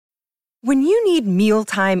When you need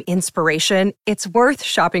mealtime inspiration, it's worth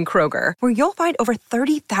shopping Kroger, where you'll find over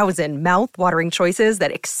 30,000 mouth-watering choices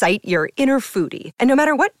that excite your inner foodie. And no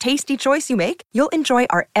matter what tasty choice you make, you'll enjoy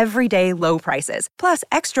our everyday low prices, plus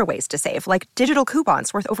extra ways to save, like digital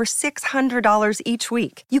coupons worth over $600 each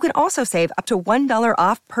week. You can also save up to $1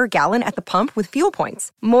 off per gallon at the pump with fuel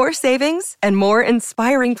points. More savings and more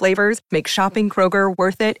inspiring flavors make shopping Kroger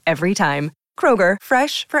worth it every time. Kroger,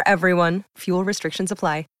 fresh for everyone. Fuel restrictions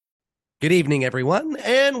apply. Good evening, everyone,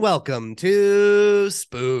 and welcome to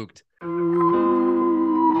Spooked.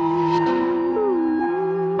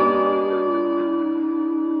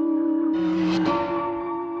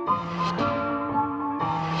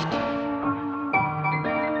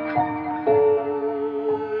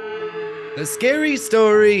 The Scary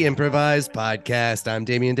Story Improvised Podcast. I'm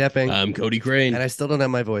Damian Depping. I'm Cody Crane. And I still don't have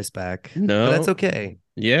my voice back. No. But that's okay.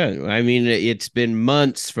 Yeah, I mean, it's been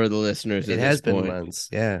months for the listeners at It this has been point. months,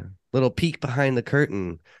 yeah. Little peek behind the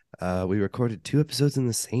curtain. We recorded 2 episodes in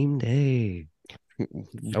the same day.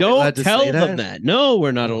 Don't tell them that. No,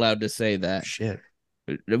 we're not allowed to say that. Shit.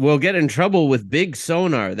 We'll get in trouble with Big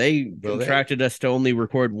Sonar. They Will they? contracted us to only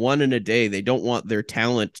record 1 in a day. They don't want their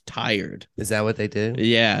talent tired. Is that what they do?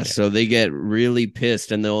 Yeah, so they get really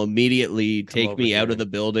pissed and they'll immediately take over me out here. of the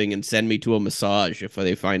building and send me to a massage if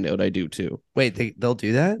they find out I do too. Wait, they'll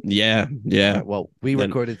do that? Yeah. Well, we Then-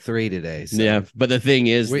 recorded 3 today. So Yeah, but the thing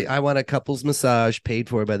is, I want a couples massage paid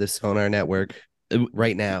for by the Sonar Network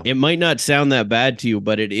right now. it might not sound that bad to you,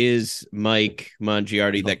 but it is Mike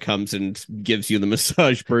Mongiardi that comes and gives you the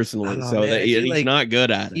massage personally. Oh, So man, that I feel he's like not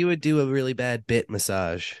good at it. You would do a really bad bit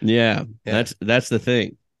massage. Yeah, Yeah. that's the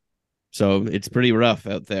thing. So it's pretty rough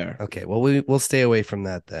out there. Okay, well, we'll stay away from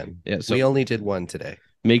that then. Yeah, so We only did 1 today.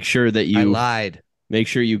 make sure that I you lied. make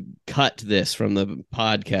sure you cut this from the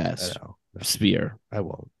podcast No, sphere. I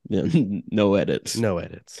won't. Yeah, no edits. No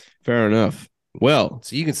edits. Fair enough. Well,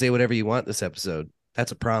 So you can say whatever you want this episode.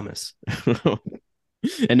 That's a promise.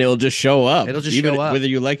 and it'll just show up. It'll just even show up. whether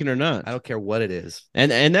you like it or not. I don't care what it is.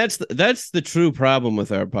 And that's the true problem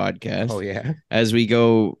with our podcast. Oh, yeah. As we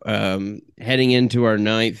go heading into our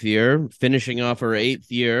 9th year, finishing off our 8th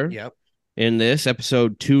year Yep. in this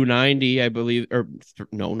episode 290, I believe, or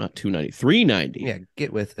no, not 290, 390. Yeah,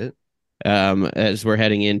 get with it. As we're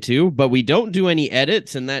heading into, but we don't do any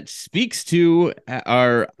edits, and that speaks to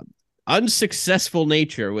our unsuccessful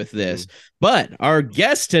nature with this. But our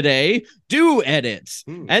guests today do edits,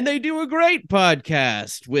 and they do a great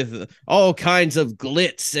podcast with all kinds of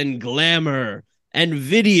glitz and glamour and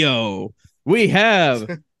video. We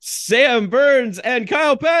have Sam Burns and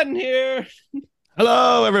Kyle Patton here.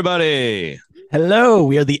 Hello, everybody. Hello,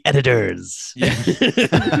 we are the editors. Heavy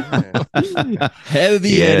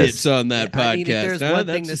Yes. edits on that podcast. I mean, if there's huh? one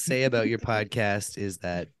thing to That's- say about your podcast is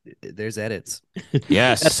that there's edits.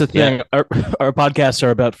 Yes, That's the thing. Our podcasts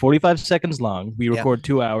are about 45 seconds long. We Yeah. record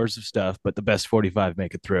 2 hours of stuff, but the best 45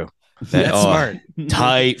 make it through. That's smart.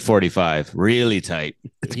 Tight 45, really tight.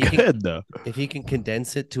 It's You can- good, though. If you can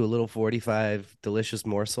condense it to a little 45 delicious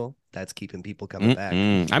morsel, that's keeping people coming back.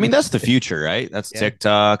 I mean, that's the future, right? That's Yeah.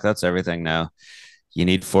 TikTok. That's everything now. You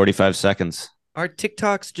need 45 seconds. Are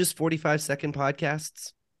TikToks just 45-second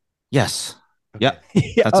podcasts? Yes. Okay.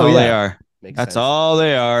 Yeah. That's all they are. Makes That's sense. all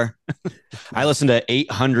they are. I listen to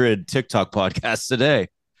 800 TikTok podcasts a day.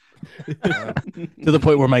 To the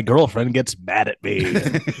point where my girlfriend gets mad at me.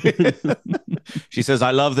 She says,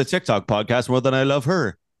 I love the TikTok podcast more than I love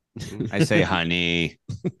her. I say, honey,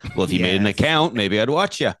 well, if you made an Yes. account, maybe I'd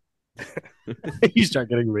watch you. You start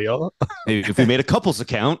getting real. Maybe if we made a couples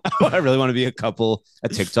account, I really want to be a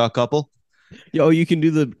TikTok couple. Yo, you can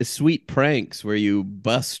do the sweet pranks where you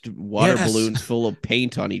bust water Yes. balloons full of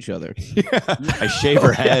paint on each other. I shave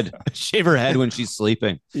her head. I shave her head when she's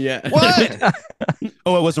sleeping. Yeah. What?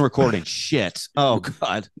 Oh, I wasn't recording. Shit. Oh,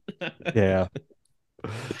 God. Yeah.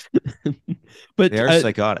 But They're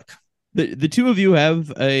psychotic. the two of you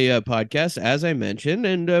have a podcast, as I mentioned,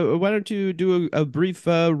 and why don't you do a brief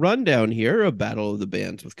rundown here of Battle of the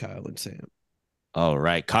Bands with Kyle and Sam? All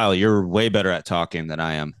right. Kyle, you're way better at talking than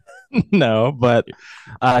I am. No, but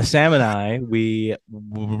Sam and I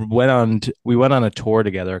went on a tour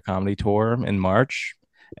together, a comedy tour in March,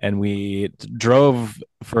 and we drove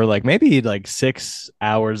for maybe 6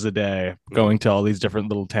 hours a day, going to all these different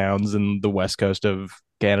little towns in the west coast of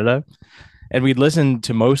Canada. And we'd listened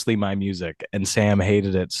to mostly my music, and Sam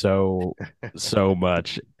hated it so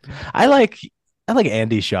much. I like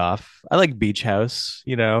Andy Schaaf. I like Beach House.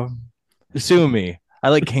 Sue me. I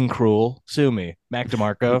like King Cruel. Sue me. Mac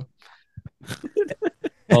DeMarco.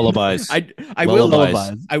 Lullabies. I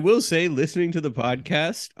Lullabies. will say, listening to the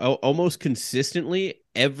podcast almost consistently,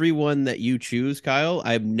 everyone that you choose, Kyle,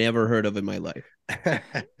 I've never heard of in my life.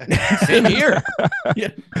 Same here. Yeah.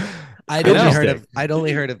 I'd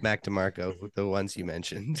only heard of Mac DeMarco, the ones you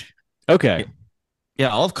mentioned. Okay. Yeah,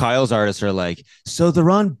 all of Kyle's artists are like, so they're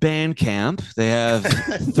on Bandcamp. They have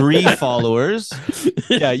 3 followers.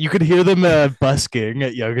 Yeah, you could hear them busking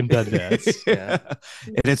at Young and Dundas. Yeah.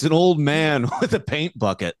 And it's an old man with a paint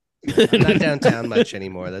bucket. I'm not downtown much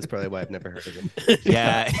anymore. That's probably why I've never heard of him.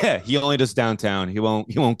 Yeah, he only does downtown. He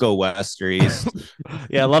won't go west or east.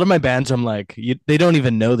 Yeah, a lot of my bands, I'm like, they don't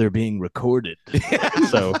even know they're being recorded.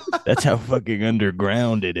 So that's how fucking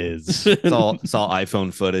underground it is. It's all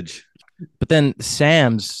iPhone footage. But then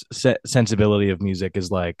Sam's sensibility of music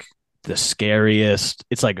is like the scariest.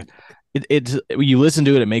 It's like it's you listen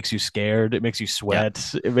to it, it makes you scared. It makes you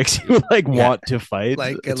sweat. It makes you like want to fight.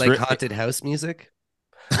 Like haunted house music.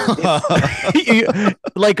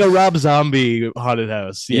 Like a Rob Zombie haunted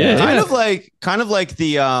house. Yeah. Kind of like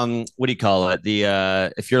the what do you call it?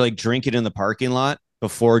 The if you're like drinking in the parking lot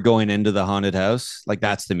before going into the haunted house, like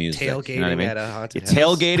that's the music. Tailgating, you know what I mean? at a haunted house.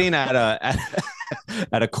 Tailgating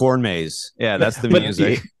at a corn maze. Yeah, that's the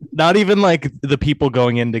music. Not even like the people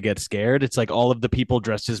going in to get scared. It's like all of the people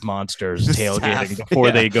dressed as monsters tailgating before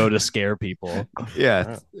they go to scare people.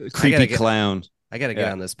 Yeah, creepy clown. I gotta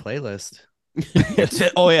get on this playlist.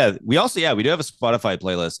 Oh yeah, we do have a Spotify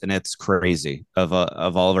playlist, and it's crazy of all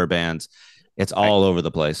of our bands. It's all over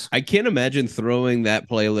the place. I can't imagine throwing that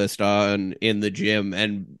playlist on in the gym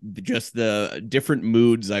and just the different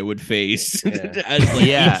moods I would face as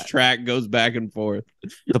each track goes back and forth.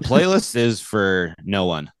 The playlist is for no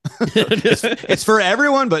one. It's for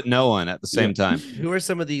everyone, but no one at the same time. Who are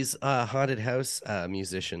some of these haunted house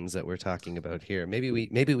musicians that we're talking about here? Maybe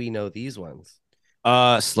we know these ones.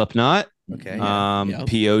 Slipknot. Okay.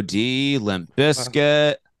 POD, Limp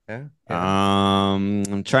Bizkit. Yeah.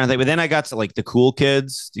 I'm trying to think, but then I got to like the Cool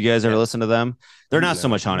Kids. Do you guys ever listen to them? They're not so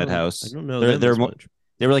much haunted house. I don't know.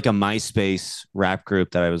 They were like a MySpace rap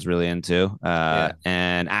group that I was really into.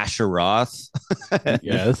 And Asher Roth.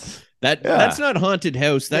 Yes. That's not haunted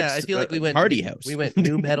house. That's I feel like we went party house. We went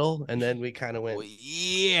new metal, and then we kind of went.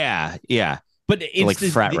 Yeah. But it's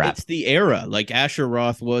like frat rap. It's the era. Like Asher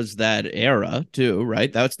Roth was that era too,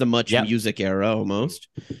 right? That's the Much Music era almost.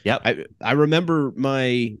 Yep. I remember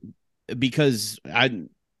because I'm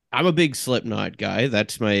a big Slipknot guy.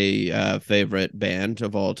 That's my favorite band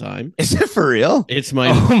of all time. Is it for real? It's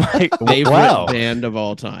my favorite band of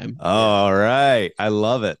all time. All right. I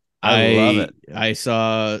love it. I love it. I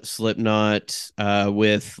saw Slipknot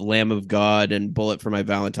with Lamb of God and Bullet for My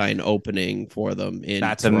Valentine opening for them in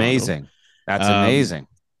That's Toronto. amazing. That's amazing.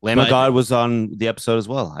 Lamb of God was on the episode as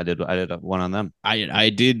well. I did one on them. I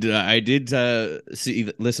did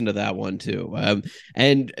listen to that one too.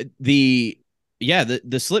 And the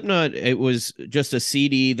Slipknot, it was just a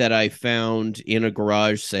CD that I found in a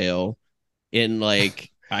garage sale in like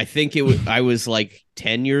I think I was like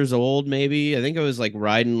 10 years old maybe. I think I was like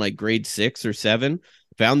riding like grade 6 or 7.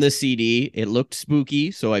 Found this CD. It looked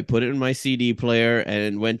spooky, so I put it in my CD player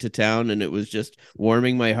and went to town, and it was just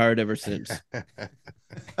warming my heart ever since. Yeah,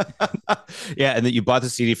 and that you bought the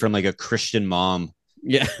CD from like a Christian mom.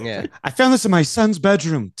 Yeah. I found this in my son's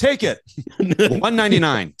bedroom. Take it.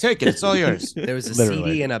 $1.99. Take it. It's all yours. There was a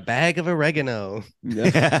CD and a bag of oregano.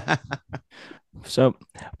 Yeah. So,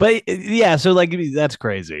 but yeah, so like that's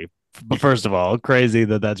crazy. But first of all, crazy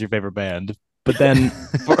that's your favorite band. But then,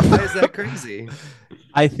 why is that crazy?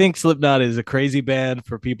 I think Slipknot is a crazy band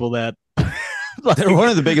for people that they're one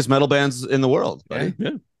of the biggest metal bands in the world. Right?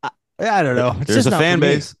 Yeah. I don't know. There's a fan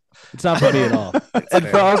base. It's not funny at all. And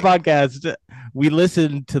for our podcast, we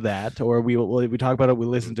listen to that, or we talk about it. We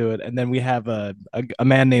listen to it, and then we have a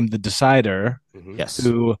man named the Decider, yes,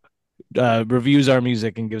 who reviews our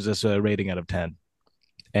music and gives us a rating out of 10.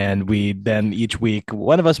 And we then each week,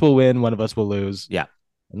 one of us will win, one of us will lose. Yeah.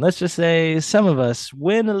 And let's just say some of us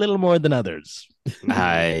win a little more than others.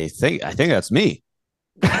 I think that's me.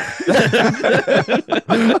 You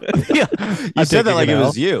said that like it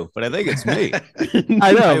was you, but I think it's me.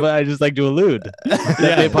 I know, but I just like to allude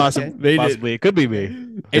that possibly it could be me.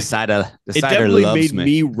 Decider it definitely loves made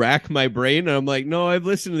me rack my brain, and I'm like, no, I've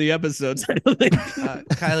listened to the episodes. I don't think...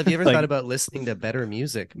 Kyle, have you ever thought about listening to better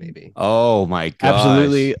music? Maybe. Oh my god!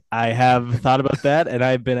 Absolutely, I have thought about that, and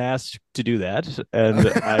I've been asked to do that, and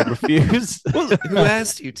I refuse. Well, who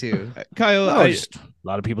asked you to, Kyle? Just a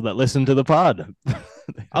lot of people that listen to the pod.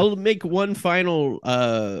 I'll make one final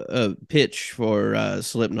pitch for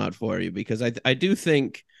Slipknot for you, because I do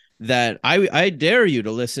think that I dare you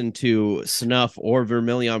to listen to Snuff or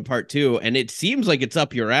Vermilion Part 2, and it seems like it's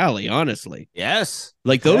up your alley, honestly. Yes.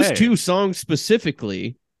 Like those two songs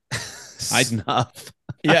specifically. Snuff.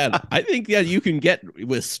 Yeah, I think you can get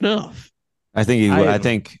with Snuff. I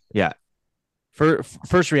think yeah.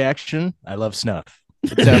 First reaction, I love Snuff.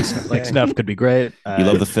 It sounds like Snuff could be great. You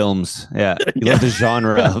love the films. Yeah. You love the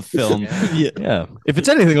genre of film. Yeah. If it's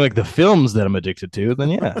anything like the films that I'm addicted to, then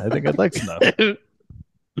yeah, I think I'd like Snuff.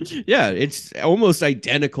 Yeah, it's almost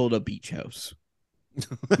identical to Beach House.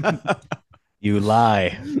 You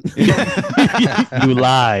lie. You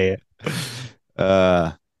lie.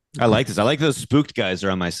 I like this. I like those spooked guys are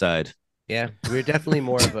on my side. Yeah, we're definitely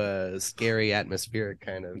more of a scary, atmospheric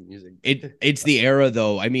kind of music. It's the era,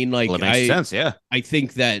 though. I mean, like, Well, it makes sense. Yeah. I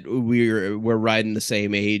think that we're riding the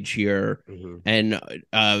same age here. Mm-hmm. And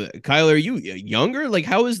Kyle, are you younger? Like,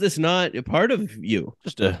 how is this not a part of you?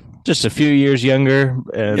 Just a few years younger,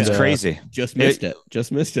 and It's crazy. Just missed it.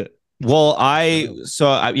 Just missed it. Well, I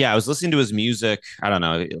was listening to his music, I don't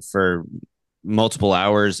know, for multiple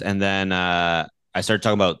hours. And then I started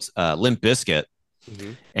talking about Limp Bizkit.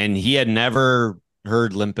 Mm-hmm. And he had never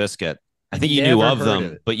heard Limp Bizkit. I think you knew of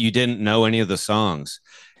them, but you didn't know any of the songs.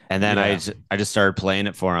 And then I just started playing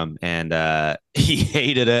it for him, and he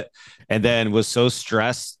hated it, and then was so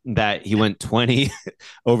stressed that he went 20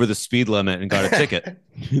 over the speed limit and got a ticket.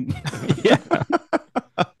 yeah.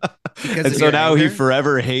 And so now he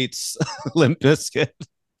forever hates Limp Bizkit.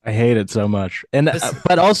 I hate it so much. And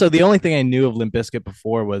but also the only thing I knew of Limp Bizkit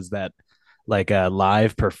before was that like a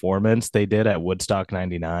live performance they did at Woodstock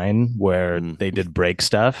 99 where they did break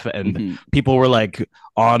stuff and people were like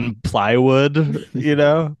on plywood, you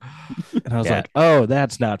know? And I was like, oh,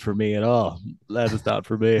 that's not for me at all. That is not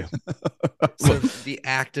for me. So the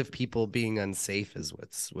act of people being unsafe is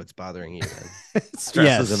what's bothering you then. It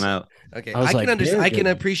stresses him out. Okay. I can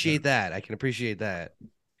appreciate that. I can appreciate that.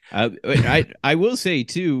 I will say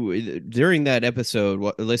too, during that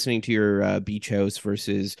episode, listening to your Beach House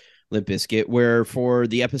versus Limp Bizkit, where for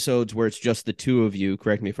the episodes where it's just the two of you,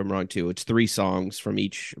 correct me if I'm wrong too, it's 3 songs from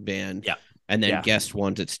each band. Yeah. And then guest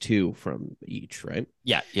ones, it's 2 from each, right?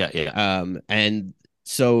 Yeah. And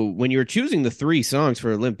so when you were choosing the 3 songs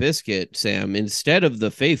for Limp Bizkit, Sam, instead of the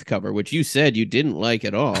Faith cover, which you said you didn't like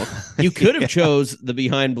at all, you could have chose the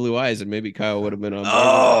Behind Blue Eyes, and maybe Kyle would have been on board.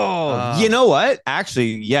 Oh, you know what?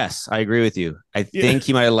 Actually, yes, I agree with you. I think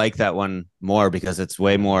he might like that one more because it's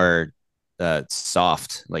way more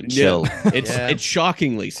soft, like chill. It's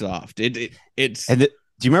shockingly soft. It's. And do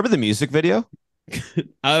you remember the music video?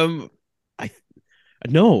 All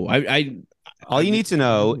you need to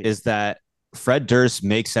know is that Fred Durst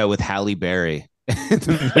makes out with Halle Berry in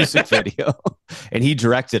the music video, and he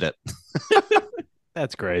directed it.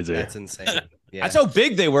 That's crazy. That's insane. Yeah. That's how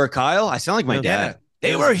big they were, Kyle. I sound like my dad.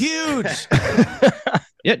 They were huge.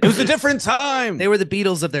 Yeah, it was a different time. They were the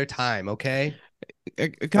Beatles of their time. Okay.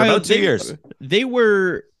 Kyle, about 2 years. They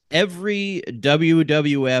were every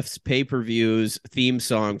WWF's pay-per-views theme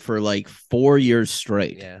song for like 4 years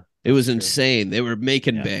straight. Yeah. It was insane. They were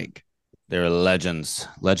making bank. They were legends,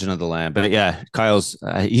 legend of the land. But yeah, Kyle's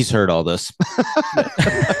he's heard all this.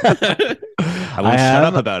 I won't shut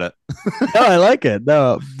up about it. No, I like it.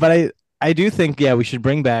 No, but I do think we should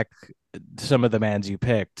bring back some of the bands you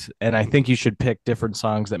picked, and I think you should pick different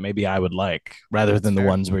songs that maybe I would like rather than the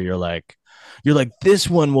ones where you're like this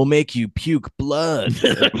one will make you puke blood.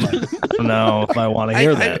 I don't know if I want to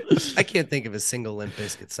hear that. I can't think of a single Limp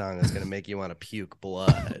Bizkit song that's going to make you want to puke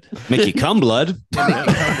blood. Make you come blood. But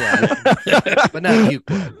not puke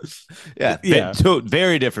blood. Yeah.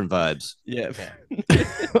 Very different vibes. Yeah.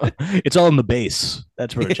 It's all in the bass.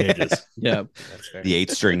 That's where it changes. Yeah. That's fair. The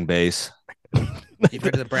 8-string bass. You've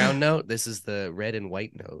heard of the brown note? This is the red and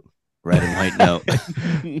white note. Red and white note.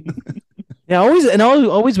 Yeah,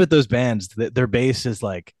 always with those bands, their bass is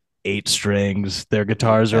like 8 strings. Their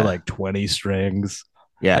guitars are like 20 strings.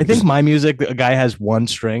 Yeah, I think my music, a guy has 1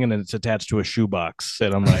 string and it's attached to a shoebox,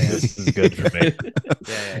 and I'm like, this is good for me.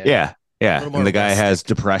 Yeah. And the guy has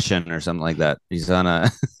depression or something like that. He's on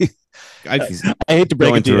a. I hate to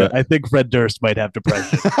break it to you. I think Fred Durst might have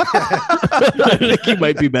depression. I think he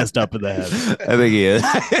might be messed up in the head. I think he is.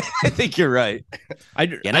 I think you're right.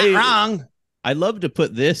 You're not wrong. I love to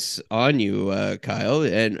put this on you, Kyle,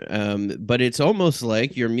 and but it's almost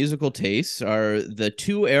like your musical tastes are the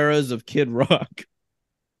 2 eras of Kid Rock,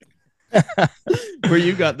 where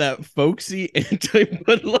you got that folksy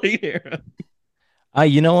anti-Bud Light era.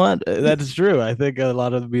 You know what? That is true. I think a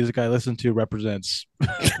lot of the music I listen to represents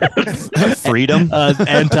freedom,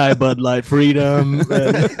 anti-Bud Light freedom,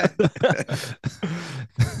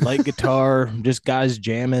 light guitar, just guys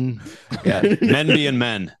jamming. Yeah, men being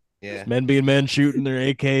men. Yeah, men being men shooting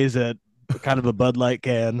their AKs at kind of a Bud Light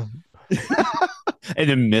can. and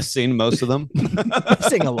then missing most of them.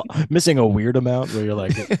 missing a weird amount where you're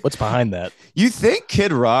like, what's behind that? You think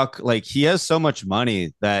Kid Rock, like he has so much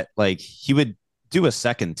money that like he would do a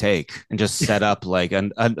second take and just set up like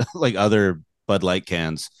like other Bud Light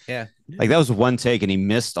cans. Yeah. Like that was one take and he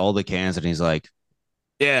missed all the cans and he's like,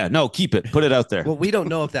 yeah, no, keep it. Put it out there. Well, we don't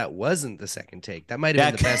know if that wasn't the second take. That might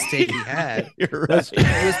have been the best take he had. You're right.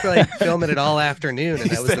 He was probably filming it all afternoon, and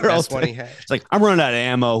that was the best one he had. It's like, I'm running out of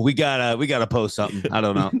ammo. We gotta post something. I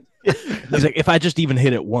don't know. He's like, if I just even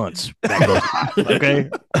hit it once,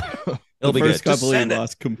 okay. The first good. couple he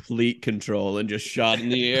lost complete control and just shot in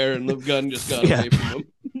the air, and the gun just got away from him.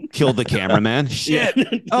 Killed the cameraman. Shit.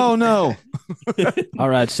 Oh no. All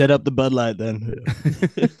right, set up the Bud Light then.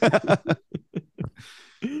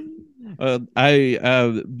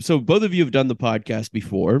 So both of you have done the podcast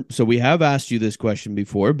before, so we have asked you this question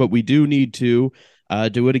before, but we do need to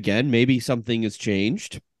do it again. Maybe something has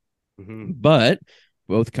changed. Mm-hmm. But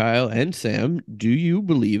both Kyle and Sam, do you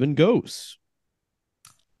believe in ghosts?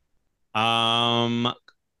 I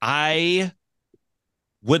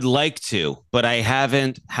would like to, but I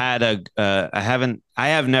haven't had I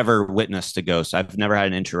have never witnessed a ghost. I've never had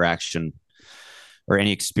an interaction or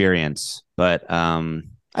any experience, but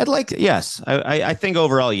I'd like to, yes. I think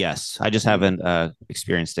overall, yes. I just haven't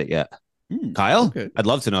experienced it yet. Kyle, okay. I'd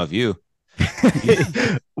love to know if you.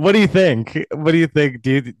 What do you think? What do you think?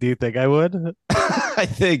 Do you think I would? I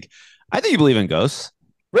think you believe in ghosts.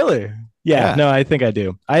 Really? Yeah. No, I think I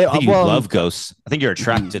do. I think you love ghosts. I think you're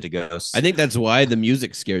attracted to ghosts. I think that's why the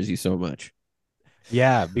music scares you so much.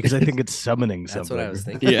 Yeah, because I think it's summoning something. That's what I was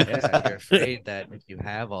thinking. Yeah, you're afraid that if you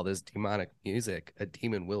have all this demonic music, a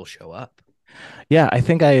demon will show up. Yeah, I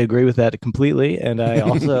think I agree with that completely. And I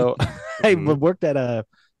also I worked at a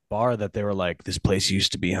bar that they were like, this place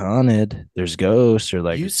used to be haunted. There's ghosts, or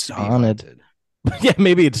like it's haunted. Yeah,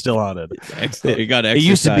 maybe it's still haunted. You got it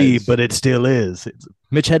used to be, but it still is.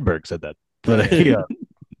 Mitch Hedberg said that. But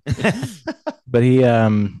he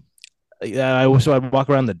so I'd walk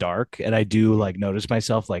around in the dark, and I do like notice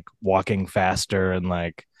myself like walking faster, and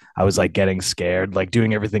like I was like getting scared, like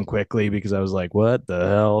doing everything quickly because I was like, what the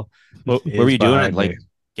hell? What were you doing? Like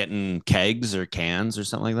getting kegs or cans or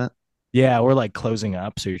something like that? Yeah, we're like closing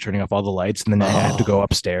up, so you're turning off all the lights, and then I have to go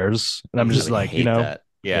upstairs, and I'm just like, that.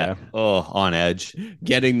 Yeah. Oh, on edge.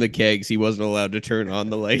 Getting the kegs. He wasn't allowed to turn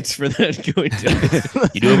on the lights for that going to.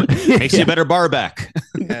 You do it. Makes you a better bar back.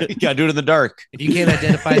 Yeah. You gotta do it in the dark. If you can't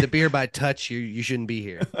identify the beer by touch, you shouldn't be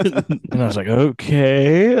here. And I was like,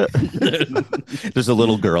 okay. There's a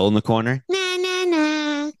little girl in the corner. Na na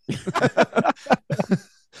na.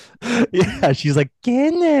 Yeah, she's like,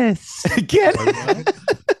 Guinness.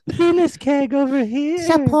 Guinness keg over here.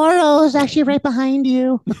 Sapporo's actually right behind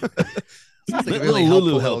you. Sounds like a really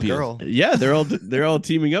helpful little girl. Yeah, they're all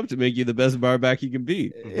teaming up to make you the best bar back you can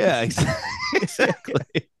be. Yeah,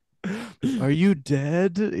 exactly. Are you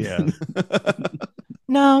dead? Yeah.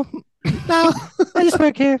 No. I just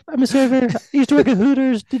work here. I'm a server. I used to work at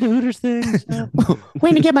Hooters. Did the Hooters thing. So.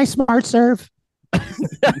 Waiting to get my smart serve.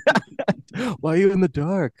 Why are you in the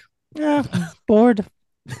dark? Yeah, bored.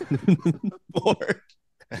 Bored.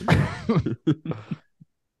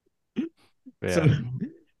 Yeah.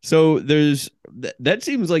 So there's that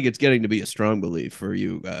seems like it's getting to be a strong belief for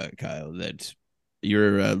you, Kyle, that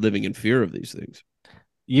you're living in fear of these things.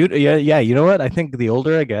 You know what? I think the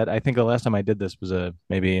older I get, I think the last time I did this was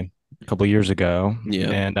maybe a couple years ago. Yeah,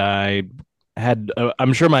 and I had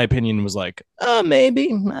I'm sure my opinion was like,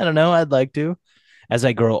 maybe, I don't know, I'd like to. As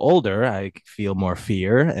I grow older, I feel more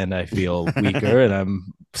fear, and I feel weaker, and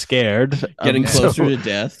I'm scared, getting closer to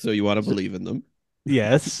death. So you want to believe in them.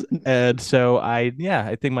 Yes. And so I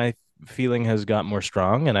think my feeling has got more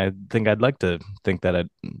strong, and I think I'd like to think that I'm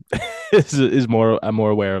more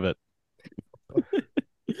aware of it.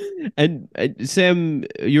 And Sam,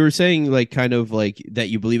 you were saying like kind of like that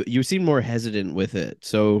you believe it. You seem more hesitant with it.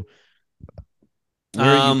 So where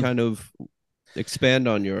are you kind of expand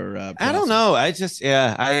on your I don't know. I just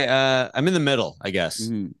I'm in the middle, I guess.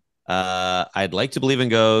 Mm-hmm. I'd like to believe in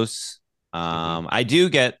ghosts. I do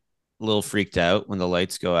get a little freaked out when the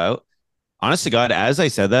lights go out. Honest to God, as I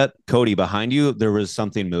said that, Cody, behind you, there was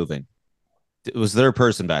something moving. Was there a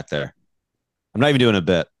person back there? I'm not even doing a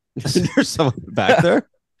bit. Is there someone back there?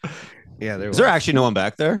 Yeah, there was. Is there actually no one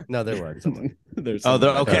back there? No, there was.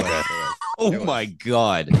 Okay. Oh my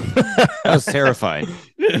God. That was terrifying.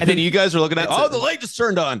 And then you guys were looking at, the light just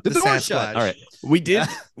turned on. The door shut. All right. We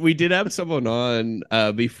did have someone on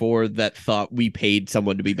before that thought we paid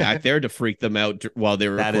someone to be back there to freak them out while they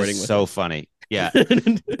were recording. That is so funny. Yeah.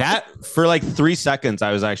 That for like 3 seconds,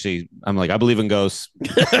 I'm like, I believe in ghosts.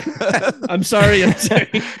 I'm sorry.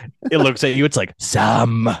 It looks at you. It's like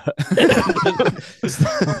Sam.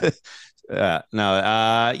 Yeah,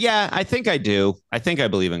 I think I do. I think I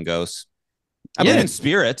believe in ghosts. I believe in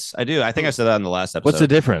spirits. I do. I think I said that in the last episode. What's the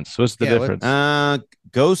difference? What's the difference?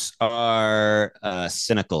 Ghosts are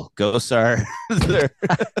cynical. Ghosts are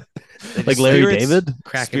like Larry David.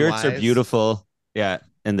 Spirits are beautiful. Yeah,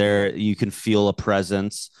 and you can feel a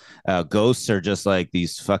presence. Ghosts are just like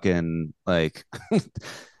these fucking like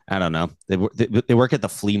I don't know. They work at the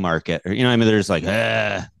flea market, or I mean, they're just like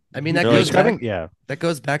I mean, that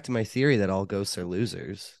goes back to my theory that all ghosts are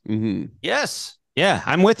losers. Mm-hmm. Yes. Yeah,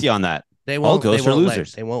 I'm with you on that. All ghosts are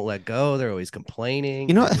losers. They won't let go. They're always complaining.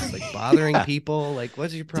 Just, like bothering people. Like,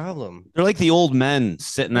 what's your problem? They're like the old men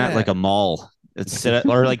sitting at like a mall.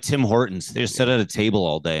 Or like Tim Hortons. They just sit at a table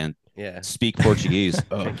all day and speak Portuguese.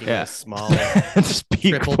 Small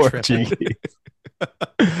speak Portuguese.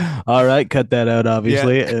 All right, cut that out,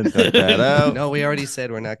 obviously. Yeah. And cut that out. No, we already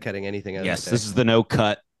said we're not cutting anything out. Yes, this is the no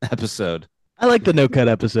cut episode. I like the no cut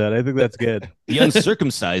episode. I think that's good. The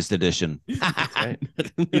uncircumcised edition. Right.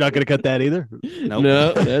 You're not going to cut that either? Nope.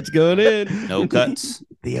 No, that's going in. No cuts.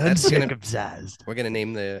 The uncircumcised. We're going to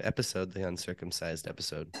name the episode the uncircumcised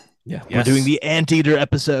episode. Yeah. We're doing the anteater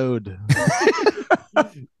episode.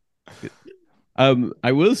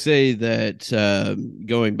 I will say that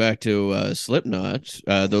going back to Slipknot,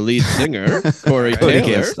 the lead singer, Corey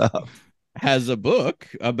Taylor, has a book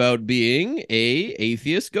about being a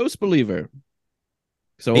atheist ghost believer.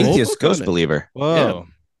 So atheist ghost believer. Whoa.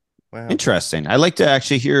 Yeah. Wow. Interesting. I'd like to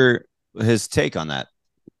actually hear his take on that.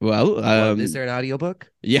 Well, is there an audiobook?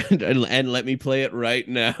 Yeah, and let me play it right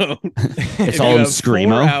now. It's all in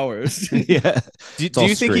Screamo. 4 hours. Yeah. Do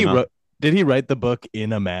you think did he write the book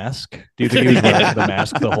in a mask? Do you think he was wearing the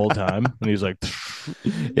mask the whole time? And he was like,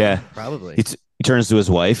 yeah, probably. He turns to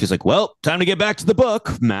his wife. He's like, well, time to get back to the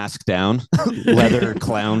book. Mask down, leather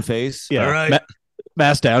clown face. Yeah. All right.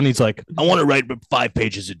 Mask down. He's like, I want to write 5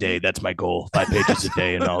 pages a day. That's my goal. 5 pages a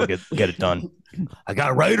day, and I'll get it done. I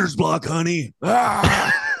got writer's block, honey.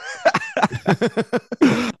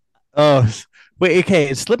 Oh, wait. Okay,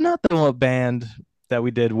 is Slipknot the band that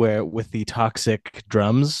we did with the toxic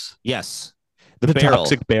drums? Yes. The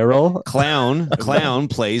toxic barrel. Clown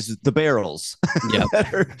plays the barrels. Yeah.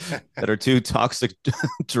 that are 2 toxic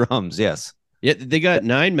drums. Yes. Yeah, they got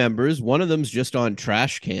 9 members. One of them's just on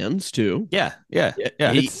trash cans too. Yeah.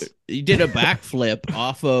 He did a backflip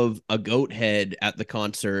off of a goat head at the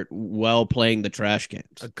concert while playing the trash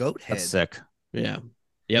cans. A goat head. That's sick. Yeah.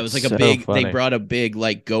 Yeah, it was like So a big. funny. They brought a big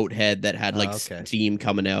like goat head that had like okay. steam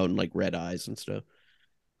coming out and like red eyes and stuff.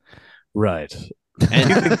 Right.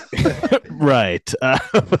 And, right.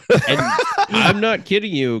 and I'm not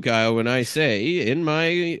kidding you, Kyle, when I say in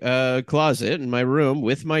my closet, in my room,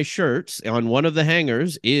 with my shirts, on one of the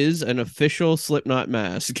hangers is an official Slipknot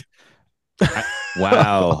mask.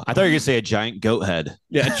 Wow. I thought you were going to say a giant goat head.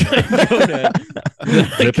 Yeah, giant goat head.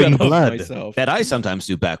 Dripping blood. Myself. That I sometimes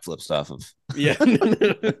do backflips off of. Yeah.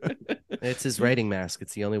 It's his writing mask.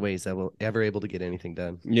 It's the only way he's ever able to get anything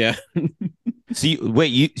done. Yeah. So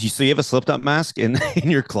you have a Slipknot mask in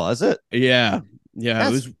your closet? Yeah.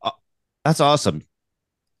 Yeah. That's awesome.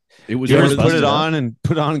 It was. You ever put it on and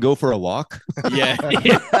go for a walk? Yeah.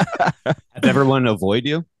 Have everyone avoid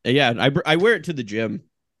you? Yeah. I wear it to the gym.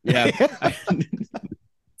 Yeah.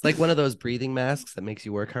 It's like one of those breathing masks that makes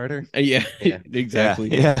you work harder. Yeah. Exactly.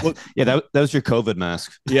 Yeah. Well, that was your COVID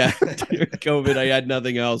mask. Yeah. COVID. I had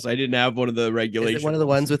nothing else. I didn't have one of the regulations. Is it one of the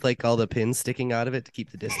ones with like all the pins sticking out of it to keep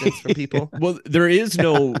the distance from people? Well, there's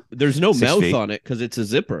no 6 mouth feet. on it because it's a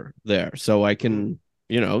zipper there, so I can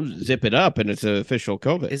zip it up and it's an official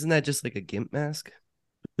COVID. Isn't that just like a GIMP mask?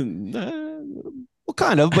 Well,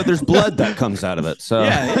 kind of, but there's blood that comes out of it. So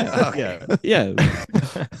Yeah.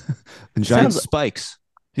 And giant spikes.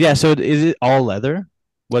 Yeah. So is it all leather?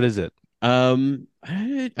 What is it?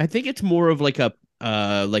 I think it's more of like a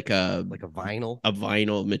vinyl. A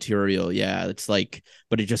vinyl material. Yeah, it's like,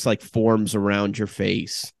 but it just like forms around your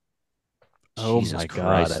face. Oh Jesus my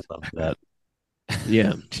Christ. God, I love that.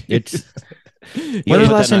 Yeah, it's. You When was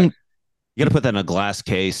the last time? You got to put that in a glass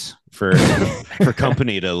case for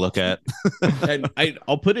company to look at. And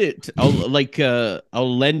I'll put it. I'll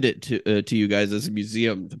lend it to you guys as a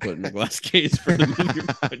museum to put in a glass case for the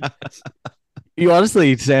podcast. You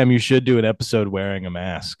honestly, Sam, you should do an episode wearing a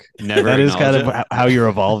mask. Never. That is kind of how you're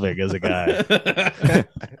evolving as a guy.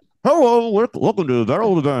 Hello, welcome to the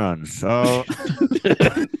Barrel of Bands.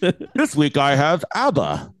 This week I have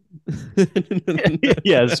ABBA.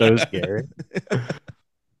 Yeah, so scary.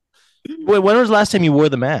 Wait, when was the last time you wore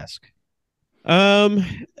the mask? Well,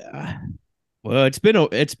 it's been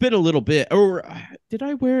a little bit, or Did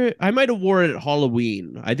I wear it? I might have wore it at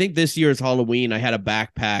Halloween. I think this year's Halloween, I had a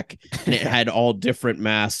backpack and it had all different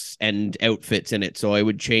masks and outfits in it. So I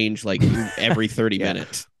would change like every 30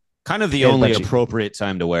 minutes. Kind of the only appropriate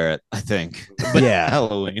time to wear it, I think. But yeah,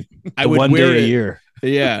 Halloween. I would one wear day it, a year.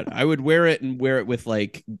 Yeah, I would wear it and wear it with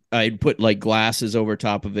like, I'd put like glasses over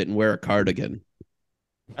top of it and wear a cardigan.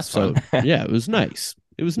 That's fun. Yeah, it was nice.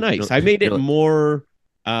 It was nice. I made it more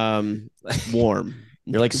warm.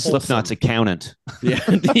 You're like Slipknot's accountant. Yeah.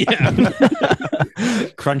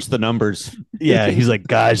 Crunch the numbers. Yeah, he's like,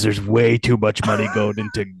 guys, there's way too much money going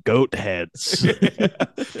into goat heads.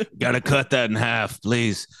 Gotta cut that in half,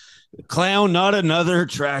 please. Clown, not another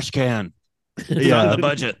trash can. It's on the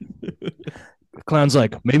budget. Clown's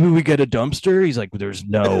like, maybe we get a dumpster. He's like, there's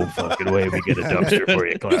no fucking way we get a dumpster for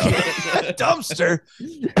you, Clown. Dumpster.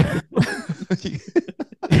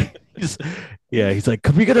 He's like,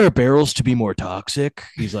 could we get our barrels to be more toxic?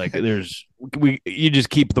 He's like, you just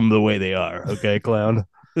keep them the way they are, okay, Clown?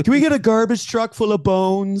 Can we get a garbage truck full of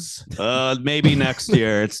bones? Maybe next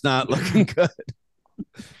year. It's not looking good.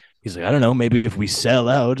 He's like, I don't know. Maybe if we sell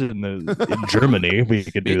out in Germany, we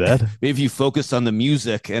could do that. Maybe if you focus on the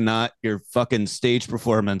music and not your fucking stage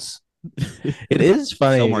performance. It is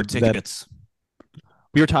funny. Sell more tickets.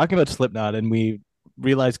 We were talking about Slipknot, and we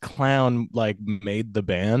realized Clown like made the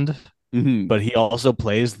band, but he also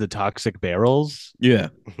plays the Toxic Barrels. Yeah.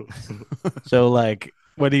 So like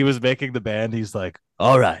when he was making the band, he's like,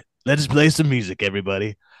 all right, let's play some music,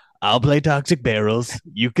 everybody. I'll play Toxic Barrels.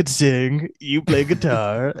 You could sing. You play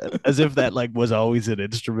guitar, as if that like was always an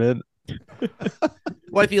instrument.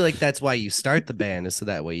 Well, I feel like that's why you start the band, is so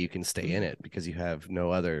that way you can stay in it because you have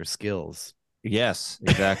no other skills. Yes,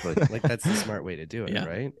 exactly. Like that's the smart way to do it,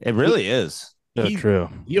 right? It really is. So true.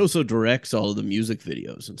 He also directs all of the music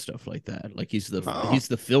videos and stuff like that. Like he's the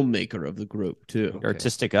filmmaker of the group too.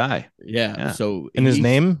 Artistic eye. Yeah. So and his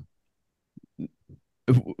name.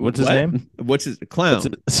 What's his name? What's his Clown?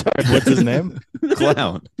 What's his name?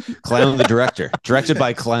 Clown the director. Directed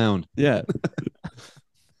by Clown. Yeah.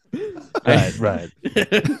 Right.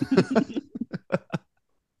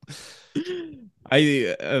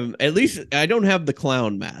 I at least I don't have the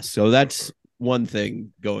clown mask, so that's one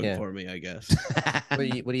thing going for me, I guess. What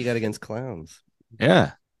do you got against clowns?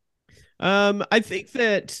 Yeah. I think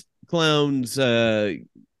that clowns are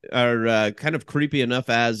kind of creepy enough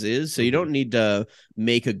as is, so you don't need to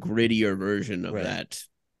make a grittier version of that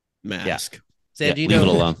mask. Sam, do you know? Leave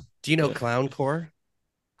it alone. Do you know Clowncore?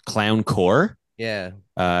 Clowncore? Yeah.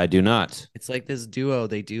 I do not. It's like this duo.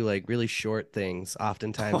 They do like really short things,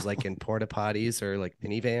 oftentimes like in porta potties or like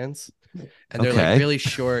minivans, and they're like really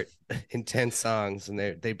short, intense songs, and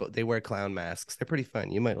they wear clown masks. They're pretty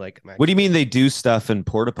fun. You might like them. Actually. What do you mean they do stuff in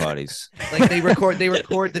porta potties? Like they record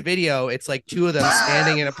the video. It's like two of them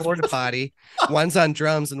standing in a porta potty. One's on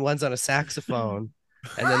drums and one's on a saxophone,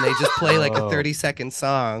 and then they just play like a 30-second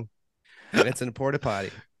song, and it's in a porta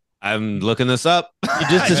potty. I'm looking this up. You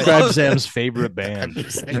just described Sam's favorite band.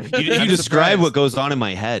 You describe what goes on in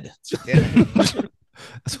my head. Yeah.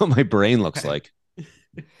 That's what my brain looks like.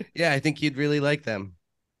 Yeah, I think you'd really like them.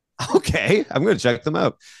 Okay, I'm going to check them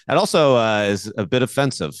out. That also is a bit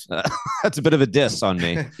offensive. That's a bit of a diss on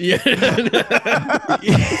me. Yeah. I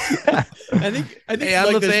think hey,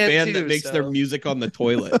 I'm like this band that makes their music on the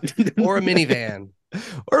toilet or a minivan.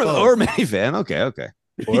 Or a minivan. Okay.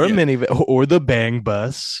 Or a minivan, or the Bang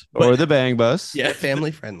Bus, or the Bang Bus. Yeah,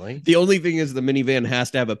 family friendly. The only thing is the minivan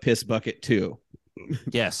has to have a piss bucket too.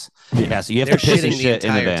 Yes. Yeah. So you have to piss and shit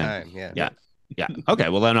in the van. Time. Yeah. Okay.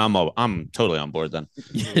 Well, then I'm totally on board then.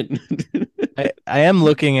 I am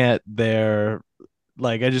looking at their,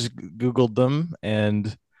 like, I just Googled them,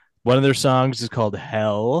 and one of their songs is called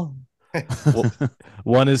Hell.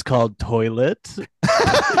 One is called Toilet.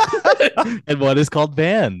 And one is called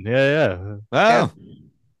Van. Yeah. Wow.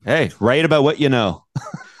 Hey, write about what you know.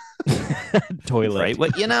 Toilet. Write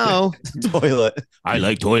what you know. Toilet. I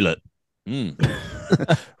like toilet.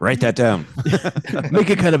 Write that down. Make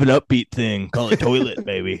it kind of an upbeat thing. Call it Toilet,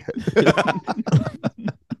 baby.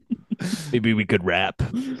 Maybe we could rap.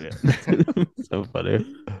 Yeah. So funny.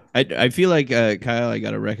 I feel like Kyle, I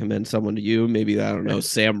gotta recommend someone to you. Maybe, I don't know,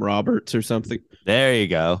 Sam Roberts or something. There you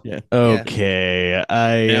go. Yeah. Okay.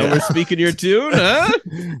 Now we're speaking your tune, huh?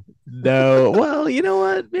 No. Well, you know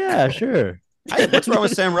what? Yeah, sure. What's wrong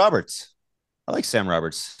with Sam Roberts? I like Sam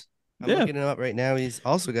Roberts. I'm looking him up right now. He's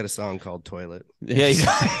also got a song called Toilet. Yeah.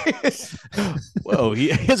 Whoa, he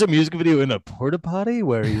has a music video in a porta potty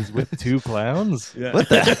where he's with two clowns. Yeah. What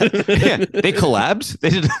the? Yeah, they collabed. They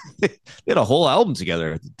had a whole album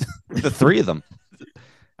together. The three of them.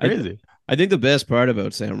 Crazy. I think the best part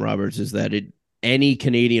about Sam Roberts is that any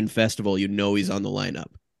Canadian festival, you know he's on the lineup.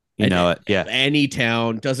 You know it. Yeah. Any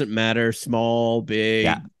town, doesn't matter, small, big.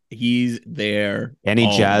 Yeah. He's there. Any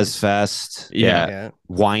jazz fest. Yeah.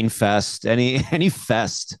 Wine fest. Any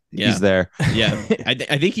fest. Yeah. He's there. Yeah. I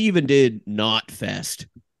think he even did Not Fest.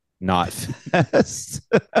 Not fest.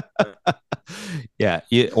 Yeah.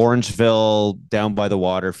 Orangeville, Down by the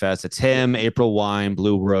Water Fest. It's him, April Wine,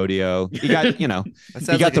 Blue Rodeo. You got, you know. That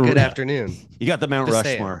sounds like a good afternoon. You got the Mount Just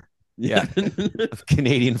Rushmore. Yeah.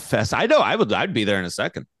 Canadian fest. I know. I'd be there in a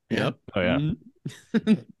second. Yep. Oh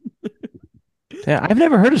yeah. Yeah, I've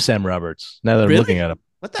never heard of Sam Roberts. Now that I'm looking at him,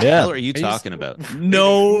 What the hell are you talking about?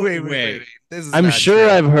 No way. This is I'm not sure true.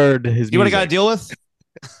 I've heard his. You know what I got to deal with?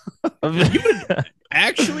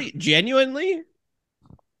 Actually, genuinely,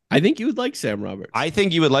 I think you would like Sam Roberts. I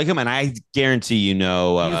think you would like him, and I guarantee you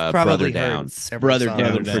know You've Brother probably Down. heard several Brother songs.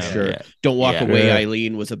 Down for sure. Yeah. Don't Walk Yeah. Away, Yeah.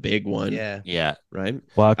 Eileen was a big one. Yeah. Yeah. Right?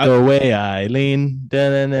 Walk away, Eileen. Yeah,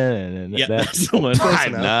 That- that's the one. Close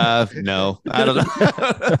enough. No, I don't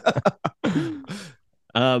know.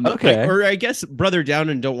 Okay. Or I guess Brother Down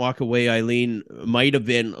and Don't Walk Away, Eileen might have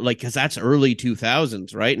been like, because that's early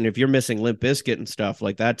 2000s, right? And if you're missing Limp Bizkit and stuff,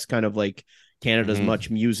 like that's kind of like Canada's Mhm. much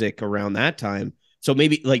music around that time. So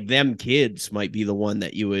maybe like Them Kids might be the one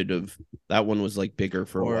that you would have. That one was like bigger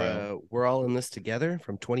for a while. We're all in this together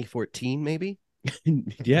from 2014, maybe.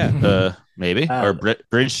 Yeah. Maybe Wow. or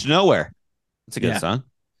Bridge to Nowhere. That's a good Yeah. song.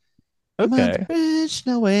 Okay. Bridge to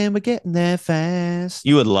Nowhere, we're getting there fast.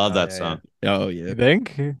 You would love that yeah, song. Oh yeah. You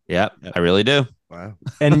think? Yeah, I really do. Wow.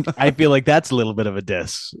 And I feel like that's a little bit of a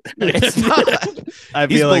diss. It's not. I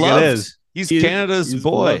He's feel like beloved. it is. He's He- Canada's he's boy.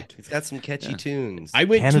 beloved. It's got some catchy tunes. I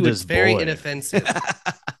went Canada's to Very boy. inoffensive.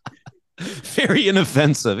 Very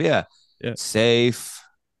inoffensive. Yeah. Yeah. Safe.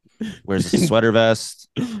 Wears a sweater vest.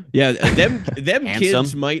 Yeah, them kids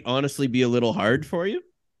Handsome. might honestly be a little hard for you.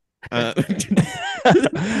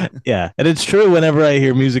 Yeah, and it's true. Whenever I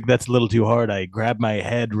hear music that's a little too hard, I grab my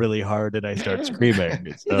head really hard and I start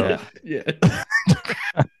screaming. So, Yeah.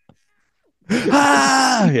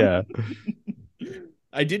 yeah.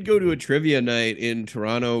 I did go to a trivia night in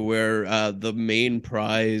Toronto where the main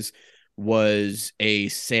prize was a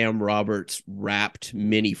Sam Roberts wrapped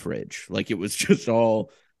mini fridge. Like it was just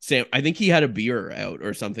all Sam. I think he had a beer out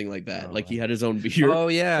or something like that. Like he had his own beer. Oh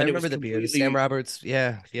yeah, I And it remember was the beer. The completely- Sam Roberts.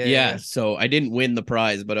 Yeah. Yeah, so I didn't win the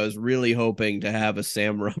prize, but I was really hoping to have a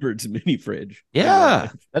Sam Roberts mini fridge. Yeah,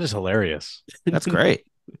 That is hilarious. that's great.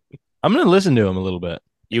 I'm gonna listen to him a little bit.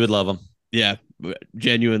 You would love him. Yeah,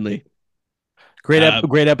 genuinely. Great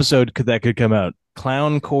episode that could come out.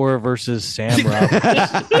 Clown Core versus Sam Roberts.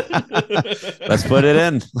 Let's put it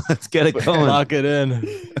in. Let's get it going. Lock it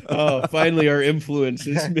in. Oh, finally our influence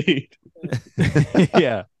is made.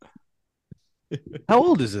 Yeah. How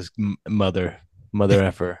old is this mother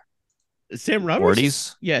effer? Sam Roberts?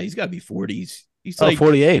 40s. Yeah, he's got to be 40s. He's Oh, like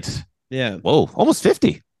 48. yeah. Whoa, almost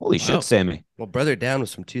 50. Holy Wow. shit, Sammy. Well, Brother Down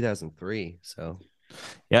was from 2003. So.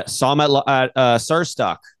 Yeah, saw him at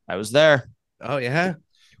Sarstock. I was there. Oh yeah.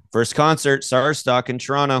 First concert, Sarstock in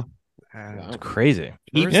Toronto. Wow. It's crazy.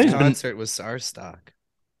 First Yeah, he's been- concert was Sarstock.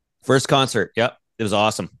 First concert. Yep, it was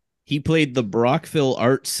awesome. He played the Brockville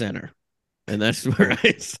Arts Center. And that's where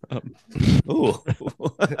I saw him. Ooh.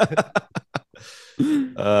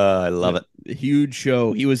 I love it. Huge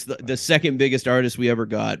show. He was the second biggest artist we ever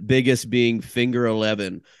got. Biggest being Finger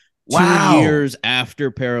 11. Wow. 2 years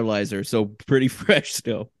after Paralyzer, so pretty fresh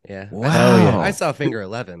still. Yeah. Wow. I saw Finger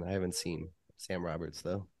 11. I haven't seen Sam Roberts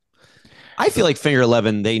though. I feel like Finger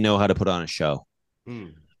 11, they know how to put on a show. Hmm.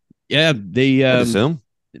 Yeah, they I assume.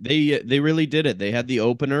 they really did it. They had the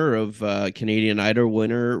opener of Canadian Idol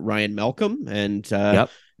winner Ryan Malcolm, and Yep.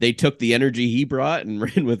 they took the energy he brought and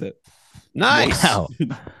ran with it. Nice. Wow.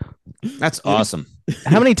 That's awesome.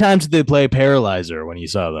 How many times did they play Paralyzer when you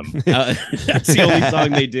saw them? That's the only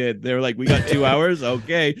song they did. They were like, "We got 2 hours.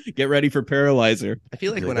 Okay, get ready for Paralyzer." I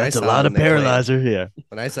feel like when That's I a saw lot them, of they played- Paralyzer. Yeah.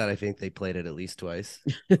 When I saw it, I think they played it at least twice.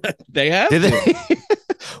 They have. Did they? I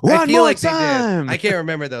One feel more like time. they did. I can't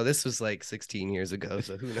remember though. This was like 16 years ago,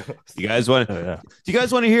 so who knows? You guys want? Oh, yeah. Do you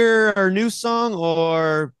guys want to hear our new song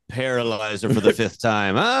or Paralyzer for the fifth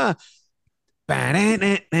time? Huh? I'm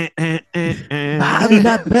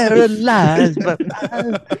not paralyzed, but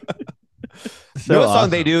You know what song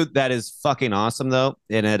they do that is fucking awesome though?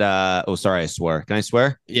 And it oh sorry, I swore. Can I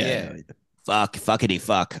swear? Yeah. Fuckity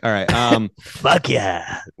fuck. All right. fuck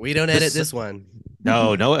yeah. We don't edit this one.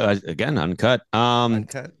 no, again, uncut.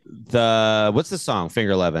 Uncut. What's the song?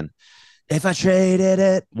 Finger 11. If I traded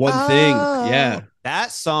it. One thing. Oh. Yeah.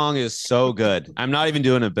 That song is so good. I'm not even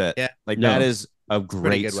doing a bit. Yeah. Like No. that is a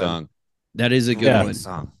great good one. song. That is a good Yeah. one.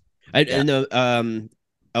 Song. And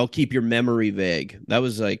I'll keep your memory vague. That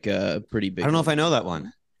was like a pretty big. I don't know if I know that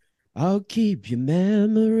one. I'll keep your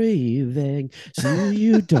memory vague so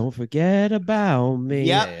you don't forget about me.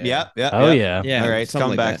 Yep. Oh yeah. Yeah. All right, something come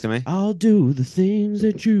like back that. to me. I'll do the things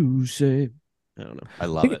that you say. I don't know. I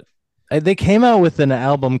love it. They came out with an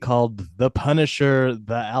album called The Punisher,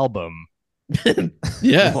 the album.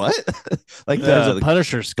 Yeah. What? Like There's a the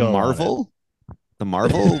Punisher skull. on Marvel? The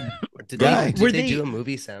Marvel? Did Guy. they do a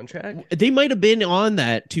movie soundtrack? They might have been on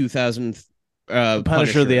that 2000 it.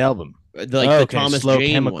 Punisher, the album. like Oh, the okay, Thomas Slow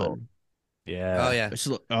Jane Chemical. one. Yeah. Oh yeah.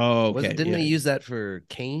 Okay. Didn't yeah. they use that for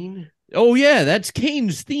Kane? Oh yeah, that's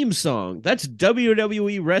Kane's theme song. That's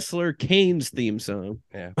WWE wrestler Kane's theme song.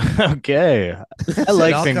 Yeah. Okay. I It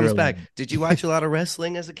like all Finger comes Licking. back. Did you watch a lot of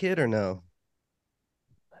wrestling as a kid or no?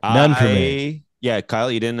 None for me. Yeah,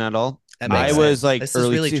 Kyle, you didn't at all? That makes I sense. was like This is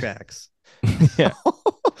early really two- tracks. Yeah.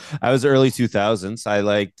 I was early 2000s. I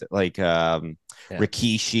liked Yeah.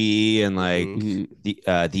 Rikishi and like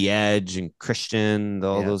Mhm. the Edge and Christian,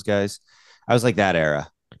 all Yeah. those guys. I was like that era.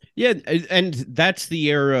 Yeah, and that's the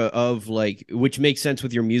era of like, which makes sense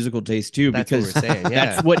with your musical taste too, That's because what we're saying. Yeah.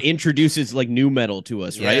 that's what introduces like new metal to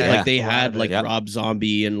us, right? Yeah, Like they a lot had of it. like Yep. Rob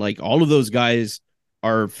Zombie and like all of those guys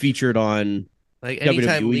are featured on. Like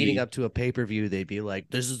anytime WWE. leading up to a pay-per-view, they'd be like,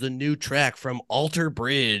 "This is the new track from Alter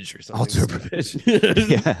Bridge" or something. Alter stupid.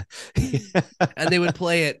 Yeah. And they would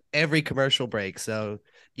play it every commercial break. So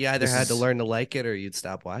you either This had to is- learn to like it or you'd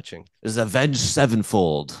stop watching. This is Avenged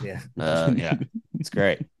Sevenfold. Yeah. Yeah. It's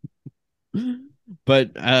great.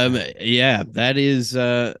 But yeah,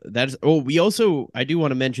 that's we also, I do want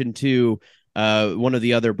to mention too, one of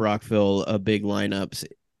the other Brockville big lineups,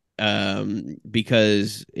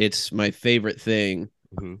 because it's my favorite thing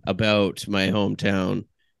Mhm. about my hometown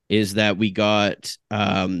is that we got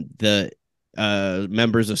the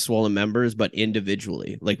members of Swollen Members, but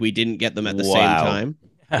individually. Like we didn't get them at the same Wow. time.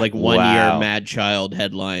 Like one Wow. year Mad Child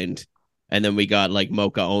headlined, and then we got like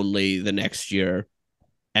Mocha Only the next year,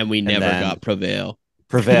 and we never then- got Prevail.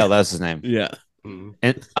 Prevail, that's his name. Yeah. Mhm.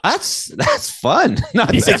 And that's fun.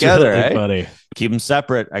 Not It's together, really right? funny. Keep them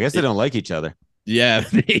separate. I guess they don't like each other. Yeah,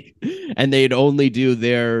 and they'd only do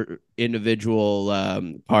their individual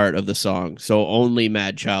part of the song, so only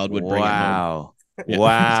Mad Child would bring Wow. Yeah.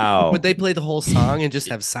 Wow. Would they play the whole song and just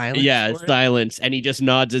have it silence? home. Yeah, for it? silence, and he just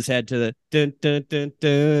nods his head to the dun dun dun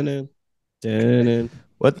dun dun dun.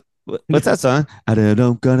 Dun. What's that song? I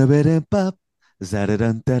don't gonna be the pop.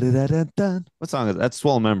 Dun. What song is that? That's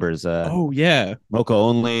Swollen Members. Oh yeah, Mocha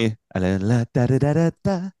Only. That's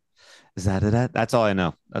all I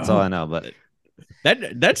know. That's all I know. But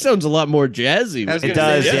that sounds a lot more jazzy. I was It gonna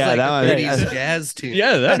does, say, yeah, that's that like one- a yeah. 30s jazz tune.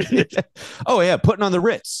 Yeah, that. oh yeah, Putting on the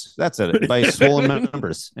Ritz. That's it. By Swollen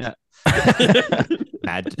Members. Yeah.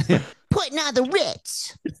 Mad. Putting on the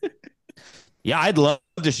Ritz. Yeah, I'd love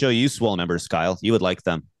to show you Swollen Members, Kyle. You would like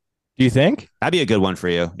them. Do you think? That'd be a good one for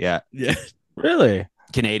you. Yeah. Yeah, Really?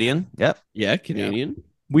 Canadian. Yep. yeah, Canadian.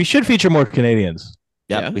 We should feature more Canadians.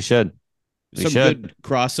 Yep. Yeah. We should. We Some should. good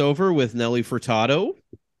crossover with Nelly Furtado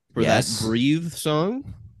for Yes. that Breathe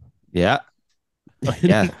song. Yeah.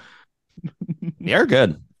 Yeah. They're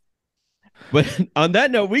good. But on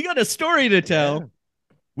that note, we got a story to tell.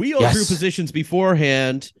 We all Yes. drew positions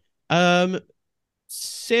beforehand.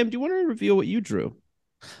 Sam, do you want to reveal what you drew?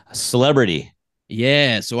 A celebrity.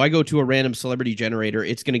 Yeah, so I go to a random celebrity generator.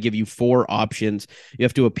 It's going to give you 4 options. You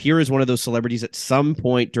have to appear as one of those celebrities at some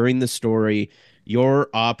point during the story. Your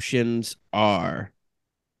options are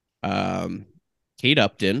Kate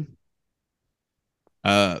Upton,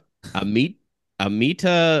 Amita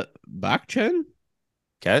Bachchan.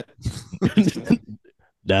 Okay.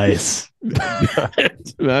 Nice.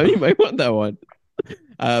 Well, you might want that one.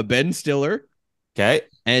 Ben Stiller Okay.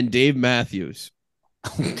 and Dave Matthews.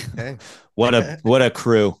 Okay. What a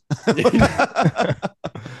crew.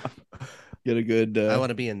 Get a good. I want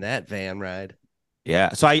to be in that van ride.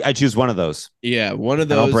 Yeah. So I choose one of those. Yeah, one of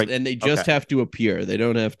And I'll those, break- and they just okay. have to appear. They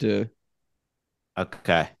don't have to.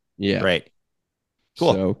 Okay. Yeah. Great.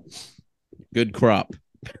 Cool. So, good crop.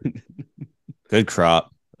 Good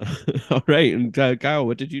crop. All right, and Kyle,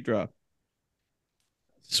 what did you draw?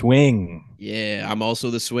 Swing. Yeah, I'm also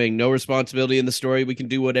the swing. No responsibility in the story. We can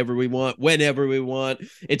do whatever we want, whenever we want.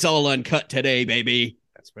 It's all uncut today, baby.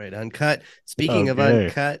 That's right. Uncut. Speaking of Okay.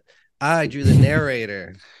 uncut, I drew the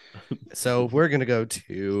narrator. So we're going to go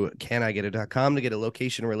to canigetit.com to get a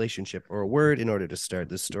location, a relationship, or a word in order to start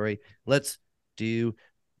this story. Let's do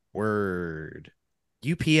word.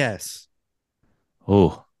 UPS.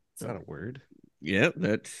 Oh. It's not a word. Yeah,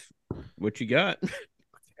 that's what you got.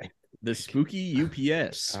 The spooky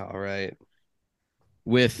UPS All right.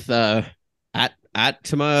 with Atma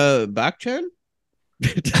Bakchan.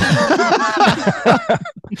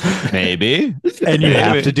 Maybe. And you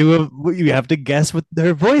have to guess what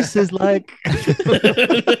their voice is like.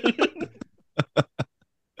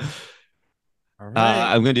 All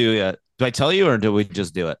right. I'm gonna do. Do I tell you or do we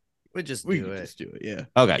just do it? We just We do can it. just do it, yeah.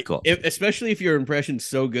 Okay, cool. Especially if your impression's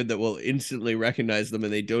so good that we'll instantly recognize them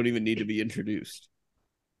and they don't even need to be introduced.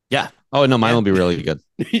 Yeah. Oh no, mine will be really good.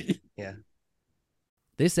 Yeah.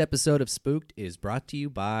 This episode of Spooked is brought to you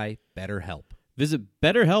by BetterHelp. Visit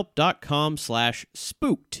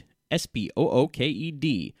betterhelp.com/spooked,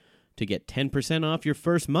 SPOOKED, to get 10% off your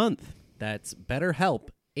first month. That's BetterHelp,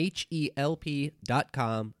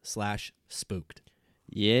 HELP.com/spooked.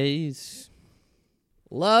 Yes.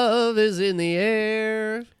 Love is in the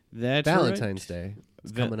air. That's Valentine's right. Day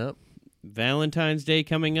is coming up. Valentine's Day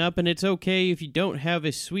coming up, and it's okay if you don't have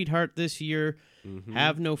a sweetheart this year. Mm-hmm.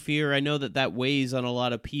 Have no fear. I know that weighs on a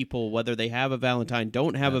lot of people, whether they have a Valentine,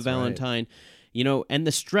 don't have That's a Valentine. Right. And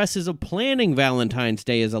the stresses of planning Valentine's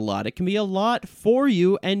Day is a lot. It can be a lot for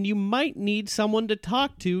you, and you might need someone to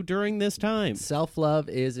talk to during this time. Self-love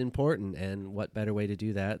is important, and what better way to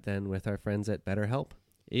do that than with our friends at BetterHelp?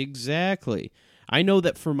 Exactly. I know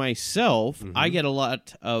that for myself, I get a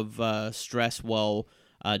lot of stress while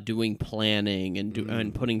doing planning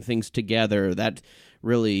and putting things together. That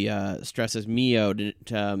really stresses me out.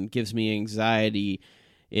 It gives me anxiety.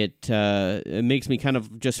 It makes me kind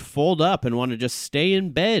of just fold up and want to just stay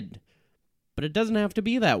in bed. But it doesn't have to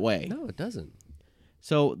be that way. No, it doesn't.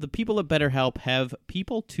 So the people at BetterHelp have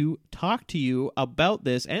people to talk to you about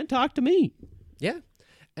this and talk to me. Yeah.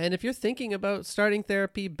 And if you're thinking about starting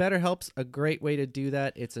therapy, BetterHelp's a great way to do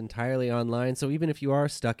that. It's entirely online. So even if you are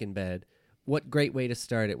stuck in bed, what great way to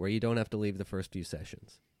start it where you don't have to leave the first few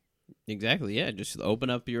sessions. Exactly, yeah. Just open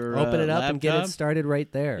up your Open it up laptop. And get it started right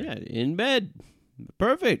there. Yeah, in bed.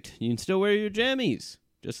 Perfect. You can still wear your jammies,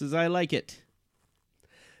 just as I like it.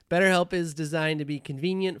 BetterHelp is designed to be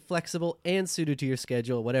convenient, flexible, and suited to your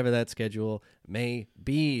schedule, whatever that schedule may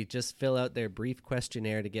be. Just fill out their brief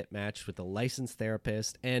questionnaire to get matched with a licensed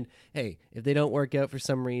therapist. And hey, if they don't work out for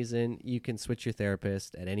some reason, you can switch your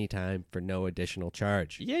therapist at any time for no additional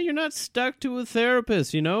charge. Yeah, you're not stuck to a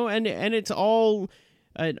therapist, and it's all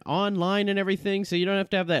online and everything, so you don't have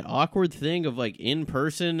to have that awkward thing of like in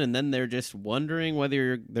person, and then they're just wondering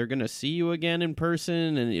whether they're going to see you again in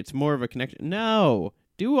person, and it's more of a connection. No.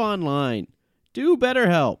 Do online. Do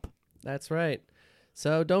BetterHelp. That's right.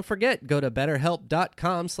 So don't forget, go to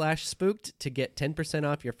betterhelp.com/spooked to get 10%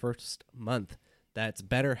 off your first month. That's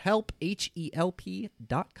BetterHelp,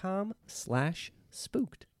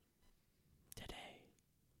 HELP.com/spooked.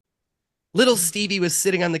 Little Stevie was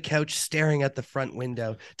sitting on the couch staring at the front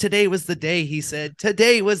window. Today was the day, he said.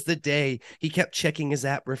 Today was the day. He kept checking his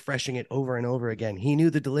app, refreshing it over and over again. He knew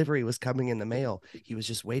the delivery was coming in the mail. He was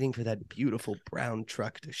just waiting for that beautiful brown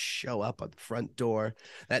truck to show up at the front door.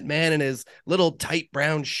 That man in his little tight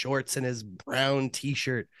brown shorts and his brown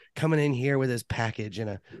t-shirt coming in here with his package in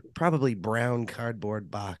a probably brown cardboard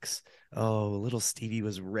box. Oh, little Stevie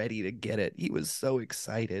was ready to get it. He was so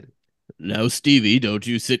excited. Now, Stevie, don't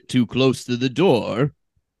you sit too close to the door.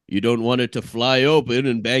 You don't want it to fly open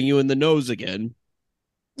and bang you in the nose again.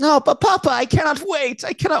 No, but Papa, I cannot wait.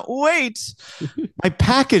 I cannot wait. My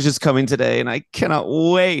package is coming today, and I cannot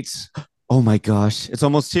wait. Oh, my gosh. It's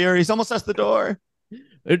almost here. He's almost at the door.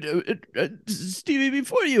 Stevie,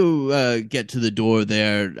 before you get to the door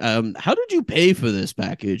there, how did you pay for this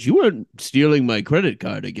package? You weren't stealing my credit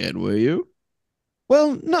card again, were you?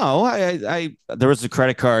 Well, no, I there was a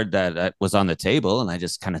credit card that was on the table, and I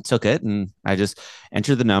just kind of took it, and I just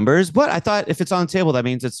entered the numbers. But I thought if it's on the table, that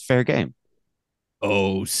means it's fair game.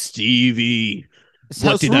 Oh, Stevie, It's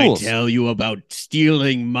what house did rules. I tell you about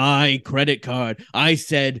stealing my credit card? I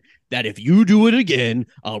said that if you do it again,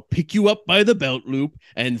 I'll pick you up by the belt loop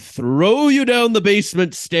and throw you down the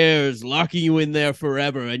basement stairs, locking you in there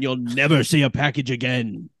forever, and you'll never see a package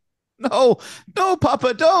again. No,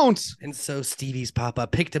 Papa, don't. And so Stevie's papa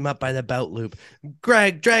picked him up by the belt loop,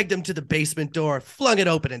 dragged him to the basement door, flung it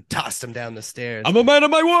open, and tossed him down the stairs. I'm a man of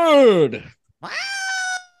my word.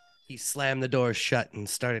 He slammed the door shut and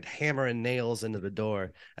started hammering nails into the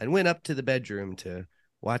door and went up to the bedroom to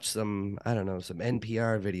watch some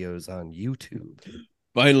NPR videos on YouTube.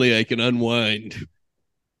 Finally, I can unwind.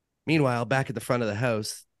 Meanwhile, back at the front of the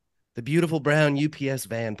house, the beautiful brown UPS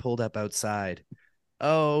van pulled up outside.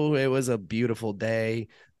 Oh, it was a beautiful day.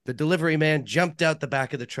 The delivery man jumped out the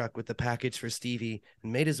back of the truck with the package for Stevie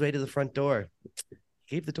and made his way to the front door.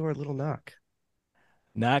 He gave the door a little knock.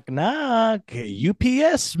 Knock, knock.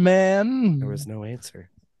 UPS man. There was no answer.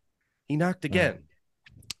 He knocked again.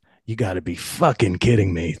 You got to be fucking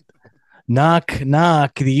kidding me. Knock,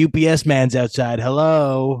 knock. The UPS man's outside.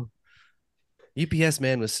 Hello. UPS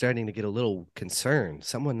man was starting to get a little concerned.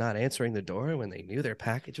 Someone not answering the door when they knew their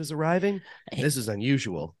package was arriving? This is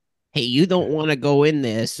unusual. Hey, you don't want to go in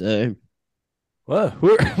there, sir. What?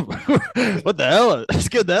 What the hell?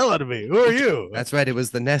 Scared the hell out of me. Who are you? That's right. It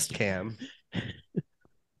was the Nest Cam.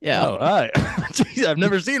 Yeah. Oh, hi. Jeez, I've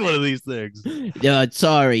never seen one of these things.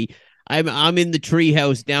 Sorry. I'm in the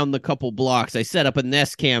treehouse down the couple blocks. I set up a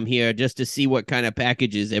Nest Cam here just to see what kind of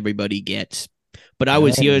packages everybody gets. But I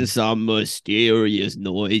was hearing some mysterious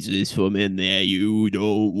noises from in there. You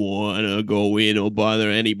don't want to go in or bother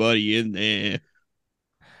anybody in there.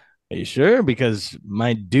 Are you sure? Because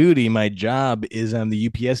my duty, my job is I'm the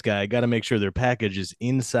UPS guy. I got to make sure their package is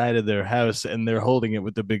inside of their house and they're holding it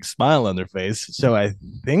with a big smile on their face. So I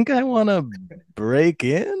think I want to break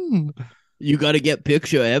in. You got to get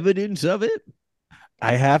picture evidence of it?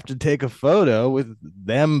 I have to take a photo with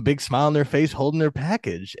them, big smile on their face, holding their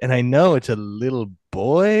package. And I know it's a little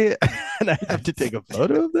boy, and I have to take a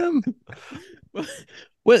photo of them.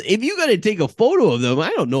 Well, if you got to take a photo of them, I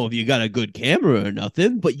don't know if you got a good camera or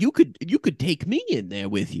nothing, but you could take me in there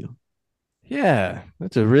with you. Yeah,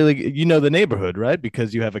 that's a really, you know, the neighborhood, right?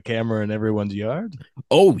 Because you have a camera in everyone's yard.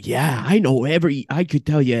 Oh yeah, I know I could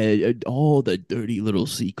tell you all the dirty little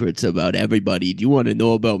secrets about everybody. Do you want to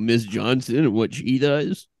know about Miss Johnson and what she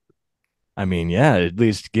does? I mean, yeah, at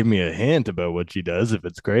least give me a hint about what she does if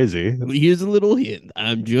it's crazy. Here's a little hint.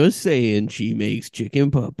 I'm just saying she makes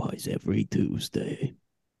chicken pot pies every Tuesday.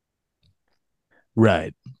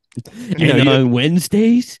 Right. And on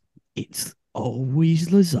Wednesdays, it's always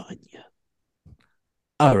lasagna.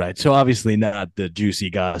 All right. So obviously not the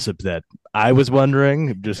juicy gossip that I was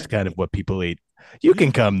wondering, just kind of what people eat. You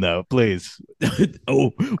can come though, please.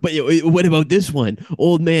 Oh, but what about this one?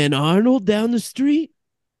 Old man Arnold down the street?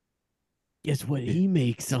 Guess what he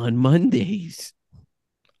makes on Mondays?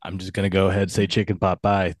 I'm just going to go ahead and say chicken pot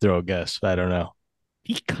pie. Throw a guess. I don't know.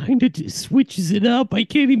 He kind of just switches it up. I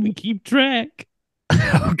can't even keep track.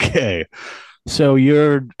 Okay. So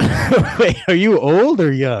you're, wait, are you old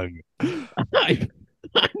or young? I'm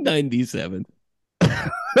 97.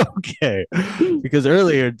 Okay. Because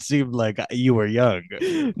earlier it seemed like you were young.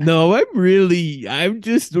 No, I'm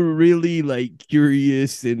just really like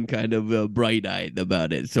curious and kind of bright-eyed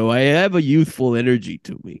about it. So I have a youthful energy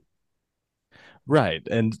to me. Right.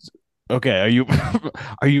 And okay,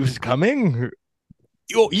 are you coming?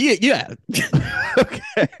 Oh, yeah.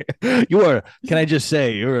 Okay. You are, can I just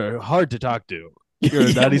say, you're hard to talk to. You're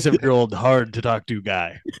a 97-year-old hard to talk to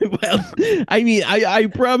guy. Well, I mean, I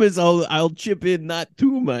promise I'll chip in not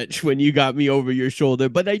too much when you got me over your shoulder,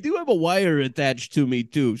 but I do have a wire attached to me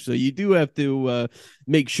too, so you do have to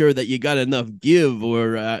make sure that you got enough give,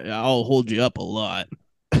 or I'll hold you up a lot.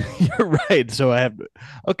 You're right. So I have.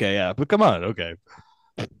 Okay, yeah, but come on. Okay.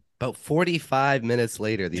 About 45 minutes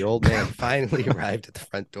later, the old man finally arrived at the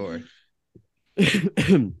front door.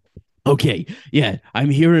 Okay, yeah,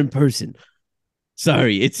 I'm here in person.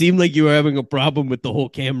 Sorry, it seemed like you were having a problem with the whole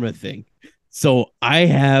camera thing. So I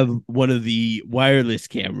have one of the wireless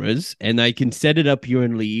cameras, and I can set it up here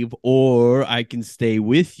and leave, or I can stay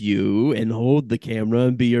with you and hold the camera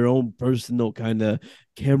and be your own personal kind of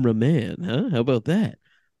cameraman, huh? How about that?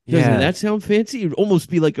 Doesn't that sound fancy? It'd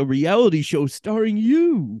almost be like a reality show starring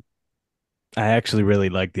you. I actually really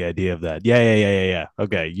like the idea of that. Yeah.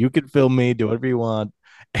 Okay, you can film me, do whatever you want,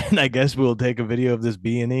 and I guess we'll take a video of this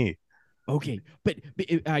B&E. Okay, but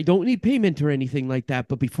I don't need payment or anything like that.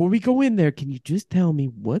 But before we go in there, can you just tell me,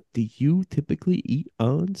 what do you typically eat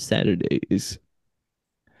on Saturdays?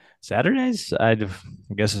 Saturdays? I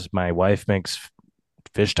guess it's my wife makes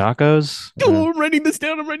fish tacos. Oh, I'm writing this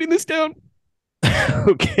down.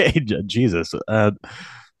 Okay, Jesus. All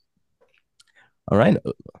right.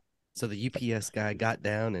 So the UPS guy got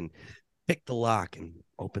down and picked the lock and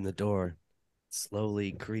opened the door.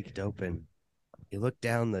 Slowly creaked open. He looked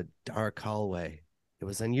down the dark hallway. It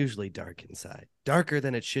was unusually dark inside, darker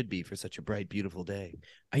than it should be for such a bright, beautiful day.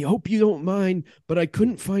 I hope you don't mind, but I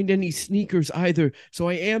couldn't find any sneakers either, so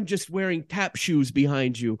I am just wearing tap shoes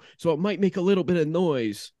behind you, so it might make a little bit of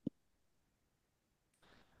noise.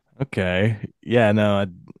 Okay. Yeah, no,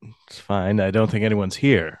 it's fine. I don't think anyone's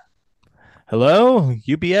here. Hello,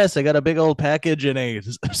 UPS. I got a big old package and a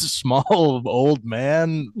small old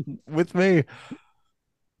man with me.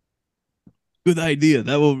 Good idea.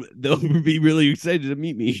 They'll be really excited to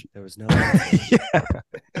meet me. There was no.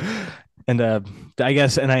 Yeah. And I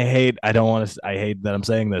guess, and I hate that I'm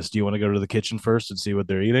saying this. Do you want to go to the kitchen first and see what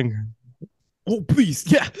they're eating? Oh,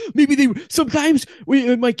 please. Yeah. Maybe sometimes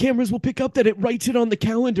my cameras will pick up that it writes it on the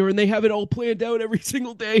calendar and they have it all planned out every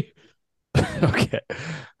single day. Okay.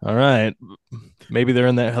 All right. Maybe they're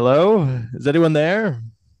in there. Hello? Is anyone there?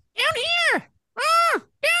 Down here. Down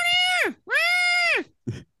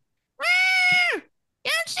here.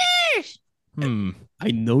 Downstairs.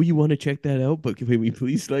 I know you want to check that out, but can we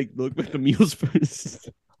please look at the meals first?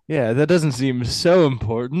 Yeah, that doesn't seem so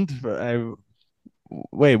important. But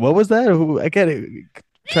wait, what was that? I get it.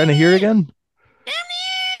 Trying to hear again? Down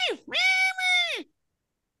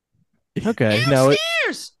here. Okay. Now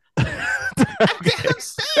Downstairs. I'm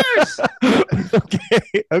downstairs.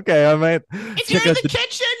 Okay. I might. If you're in the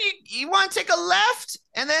kitchen, you want to take a left,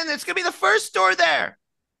 and then it's gonna be the first door there.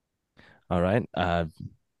 All right.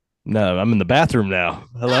 No, I'm in the bathroom now.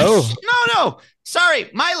 Hello. No.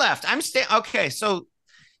 Sorry, my left. I'm Okay, so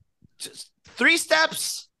just 3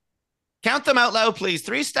 steps. Count them out loud, please.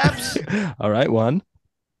 3 steps. All right. 1,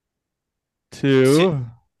 2.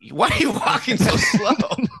 Why are you walking so slow?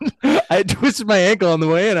 I twisted my ankle on the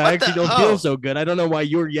way, and I actually don't feel so good. I don't know why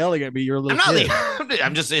you're yelling at me. You're a little.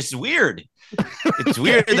 I'm just. It's weird. It's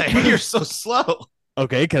weird that you're so slow.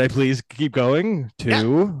 Okay, can I please keep going?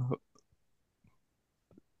 2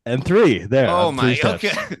 and 3. There. Oh my.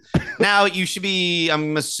 Okay. Now you should be.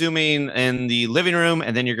 I'm assuming in the living room,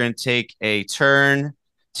 and then you're going to take a turn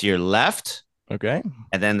to your left. Okay.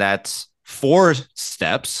 And then that's 4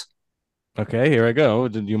 steps. Okay, here I go.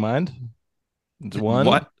 Do you mind? It's 1.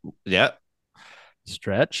 What? Yeah.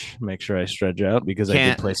 Stretch. Make sure I stretch out because I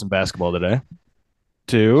did play some basketball today.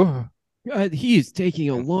 2. He is taking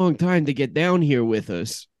a long time to get down here with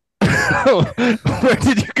us. Where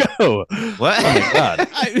did you go? What? Oh my God.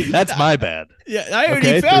 That's my bad. Yeah, I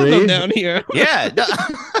already found 3. them down here. Yeah.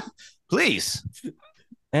 Please.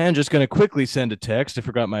 And just going to quickly send a text. I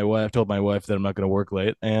forgot my wife. Told my wife that I'm not going to work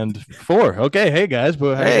late. And 4. Okay. Hey, guys.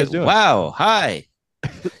 How you guys doing? Wow. Hi.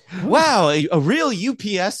 Wow. A real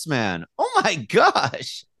UPS man. Oh, my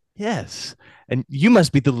gosh. Yes. And you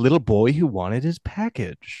must be the little boy who wanted his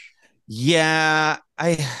package. Yeah.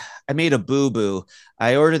 I made a boo-boo.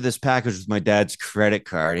 I ordered this package with my dad's credit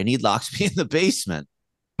card, and he locks me in the basement.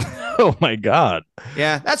 Oh, my God.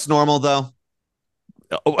 Yeah. That's normal, though.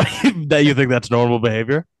 Oh, that you think that's normal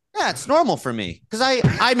behavior? Yeah, it's normal for me because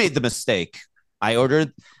I made the mistake. I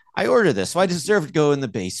ordered this, so I deserve to go in the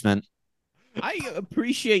basement. I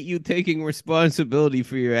appreciate you taking responsibility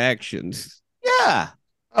for your actions. Yeah.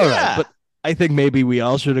 All right, but I think maybe we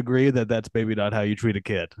all should agree that that's maybe not how you treat a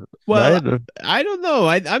kid. Well, right? I don't know.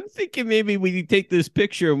 I'm thinking maybe we take this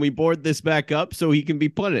picture and we board this back up so he can be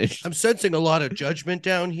punished. I'm sensing a lot of judgment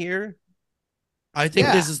down here. I think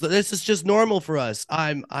this is just normal for us.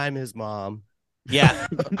 I'm his mom. Yeah.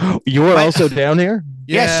 You're also down here?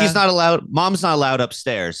 Yeah, she's not allowed. Mom's not allowed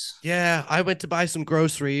upstairs. Yeah, I went to buy some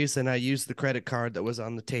groceries and I used the credit card that was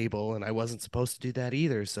on the table, and I wasn't supposed to do that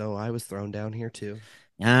either, so I was thrown down here too.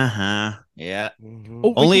 Uh-huh. Yeah. Mm-hmm.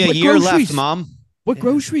 Oh, only a year left, Mom. What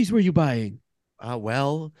groceries were you buying?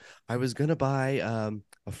 Well, I was gonna buy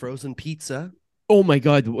a frozen pizza. Oh my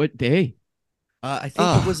God! What day? I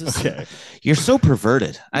think it was okay. You're so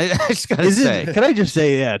perverted. I just gotta say. Can I just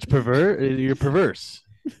say, yeah, it's you're perverse.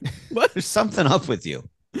 What? There's something up with you.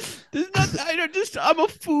 I'm a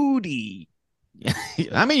foodie.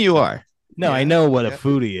 I mean, you are. No, I know what a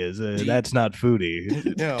foodie is. That's not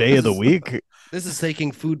foodie. No, Day of the week. This is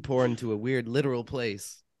taking food porn to a weird literal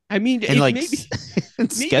place. I mean, and like maybe,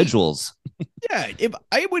 schedules. Yeah, if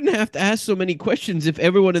I wouldn't have to ask so many questions if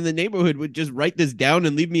everyone in the neighborhood would just write this down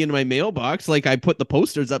and leave me in my mailbox like I put the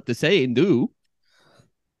posters up to say and do.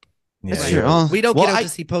 Yeah, we don't get out to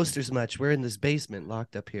see posters much. We're in this basement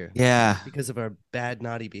locked up here. Yeah. Because of our bad,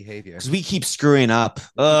 naughty behavior. Because we keep screwing up.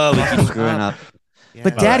 Oh, we keep screwing up. Yeah.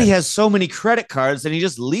 But Daddy has so many credit cards and he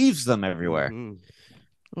just leaves them everywhere.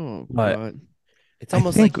 Mm-hmm. Oh, God. It's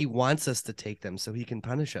almost like he wants us to take them so he can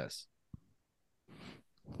punish us.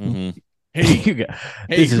 Mm-hmm.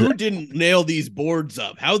 Hey, who didn't nail these boards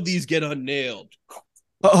up? How'd these get unnailed?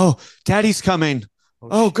 Oh, Daddy's coming.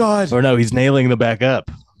 Oh, God. Or no, he's nailing them back up.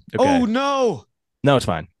 Okay. Oh, no. No, it's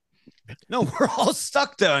fine. No, we're all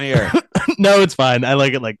stuck down here. No, it's fine. I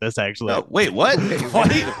like it like this, actually. No, wait, what?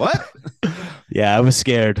 What? Yeah, I was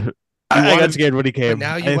scared. I got scared when he came. But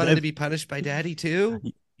now you wanted to be punished by Daddy, too?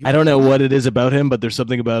 I don't know what it is about him, but there's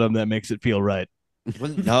something about him that makes it feel right.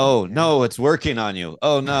 No, it's working on you.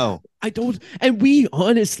 Oh, no. I don't. And we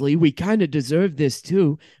kind of deserve this,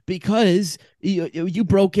 too, because you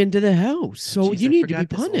broke into the house. So you need to be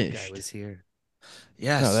punished. This old guy was here.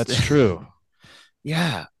 Yes. No, that's true.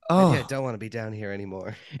 Yeah. Oh, I don't want to be down here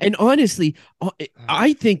anymore. And honestly,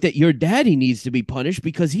 I think that your daddy needs to be punished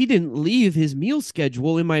because he didn't leave his meal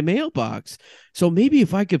schedule in my mailbox. So maybe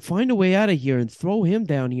if I could find a way out of here and throw him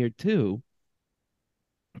down here too.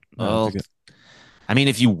 Well, I mean,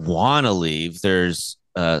 if you want to leave, there's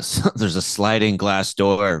there's a sliding glass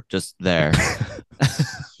door just there.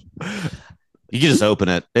 You can just open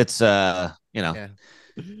it. It's yeah.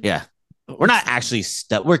 We're not actually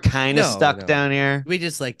stuck. We're kind of stuck down here. We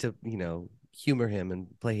just like to, humor him and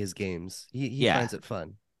play his games. He finds it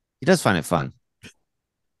fun. He does find it fun.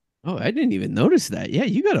 Oh, I didn't even notice that. Yeah,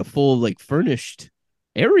 you got a full like furnished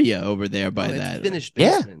area over there by that. Finished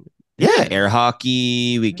basement. Yeah, air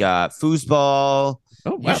hockey. We got foosball.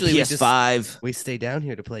 Oh, wow. Usually PS5. We stay down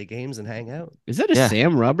here to play games and hang out. Is that a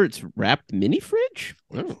Sam Roberts wrapped mini fridge?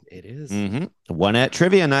 Oh. It is. Mm-hmm. One at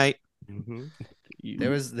trivia night. Mm-hmm.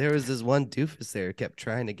 There was this one doofus there who kept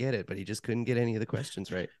trying to get it, but he just couldn't get any of the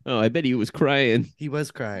questions right. Oh, I bet he was crying. He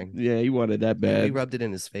was crying. Yeah, he wanted that bad. We rubbed it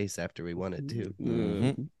in his face after we won it too.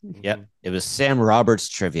 Mm-hmm. Mm-hmm. Yep, it was Sam Roberts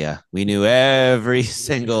trivia. We knew every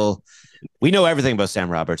single. We know everything about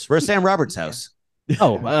Sam Roberts. We're at Sam Roberts' house.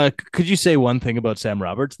 Oh, could you say one thing about Sam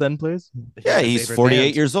Roberts then, please? Yeah, he's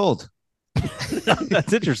 48 years old.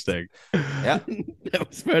 That's interesting. Yeah, that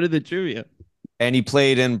was part of the trivia. And he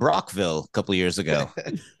played in Brockville a couple of years ago.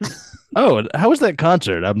 Oh, how was that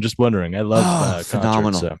concert? I'm just wondering. I love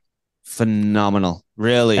phenomenal. Concerts, so. Phenomenal.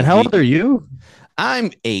 Really. And how old are you?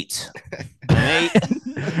 I'm 8. I'm 8.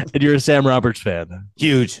 And you're a Sam Roberts fan.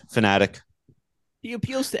 Huge fanatic. He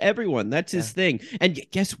appeals to everyone. That's his thing. And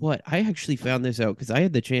guess what? I actually found this out because I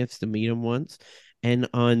had the chance to meet him once. And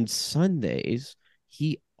on Sundays,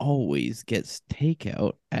 he always gets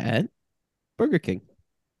takeout at Burger King.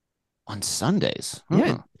 On Sundays,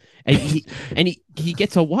 yeah, and he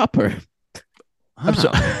gets a Whopper.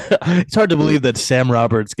 It's hard to believe that Sam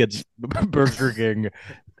Roberts gets Burger King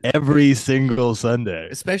every single Sunday,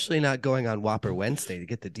 especially not going on Whopper Wednesday to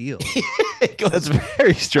get the deal. That's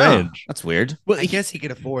very strange. That's weird. Well, I guess he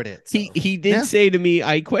could afford it. So. He did say to me,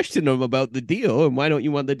 I questioned him about the deal and why don't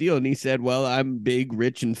you want the deal? And he said, well, I'm big,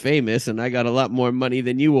 rich, and famous, and I got a lot more money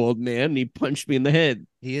than you, old man. And he punched me in the head.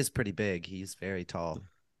 He is pretty big. He's very tall.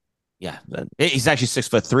 Yeah, he's actually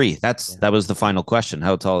 6'3". That was the final question.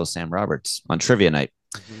 How tall is Sam Roberts on trivia night?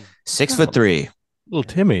 6'3". Little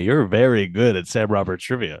Timmy, you're very good at Sam Roberts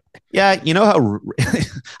trivia. Yeah, you know how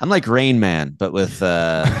I'm like Rain Man, but with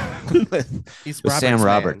Sam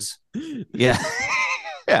Roberts. Yeah,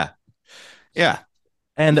 yeah.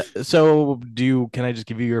 And so, can I just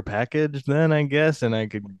give you your package then? I guess, and I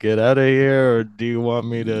could get out of here, or do you want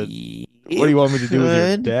me to? What do you want me to do with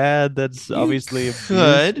your dad? That's obviously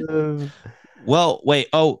good. Well, wait.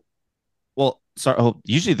 Oh, well, sorry. Oh,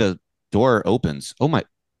 usually the door opens. Oh my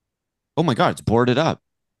God, it's boarded up.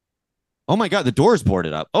 Oh my God, the door's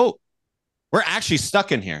boarded up. Oh, we're actually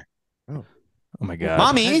stuck in here. Oh my God,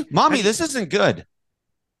 mommy, this isn't good.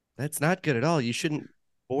 That's not good at all. You shouldn't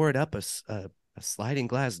board up a sliding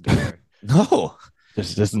glass door. No,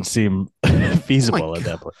 this doesn't seem feasible at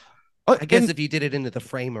that point. I guess if you did it into the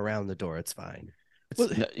frame around the door, it's fine.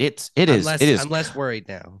 It is. I'm less worried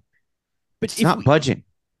now. But it's not budging.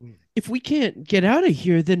 If we can't get out of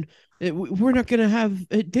here, then we're not going to have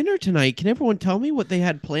dinner tonight. Can everyone tell me what they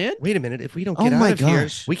had planned? Wait a minute. If we don't get out of here,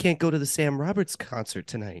 we can't go to the Sam Roberts concert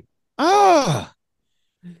tonight. Oh.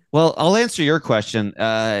 Well, I'll answer your question.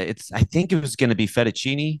 I think it was going to be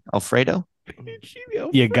fettuccine Alfredo.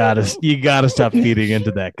 You gotta stop feeding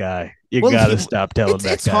into that guy. You gotta stop telling that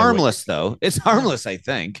guy. It's harmless, though. It's harmless, I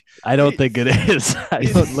think. I don't think it is. I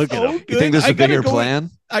don't look at him. You think there's a bigger plan?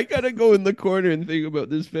 I gotta go in the corner and think about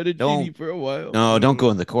this fettuccine for a while. No, don't go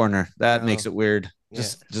in the corner. That makes it weird.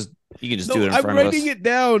 Just you can just do it in front of us. I'm writing it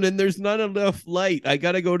down, and there's not enough light. I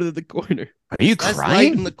gotta go to the corner. Are you crying?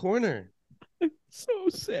 Light in the corner. So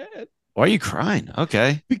sad. Why are you crying?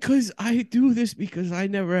 Okay. Because I do this because I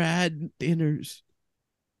never had dinners.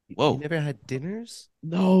 Whoa. You never had dinners?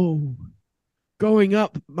 No. Growing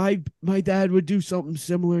up, my dad would do something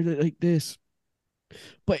similar like this.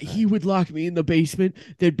 But he would lock me in the basement.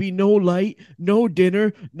 There'd be no light, no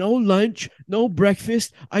dinner, no lunch, no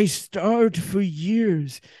breakfast. I starved for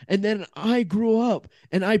years. And then I grew up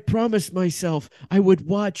and I promised myself I would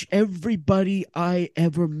watch everybody I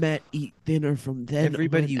ever met eat dinner from then.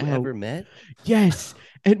 Everybody you ever met? Yes.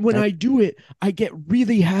 And when I do it, I get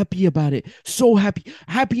really happy about it. So happy.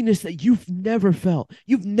 Happiness that you've never felt.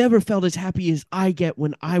 You've never felt as happy as I get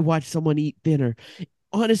when I watch someone eat dinner.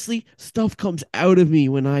 Honestly, stuff comes out of me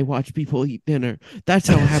when I watch people eat dinner. That's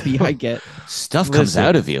how happy I get. Stuff comes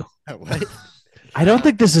out of you. What? I don't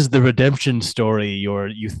think this is the redemption story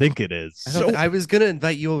you think it is. I was going to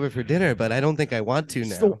invite you over for dinner, but I don't think I want to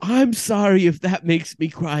now. So I'm sorry if that makes me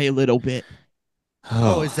cry a little bit.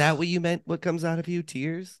 Oh, is that what you meant? What comes out of you?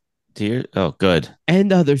 Tears? Tears? Oh, good.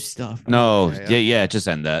 And other stuff. No, yeah, just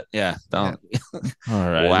end that. Yeah. Don't. All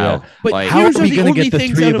right. Wow. Yeah. But Like, how here's are we the gonna only get the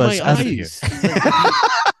things three out of of us my out of here? eyes.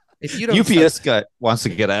 If you don't UPS guy wants to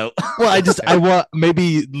get out. Well, I want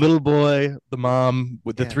maybe little boy, the mom,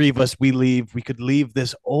 with the Yeah. three of us. We could leave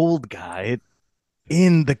this old guy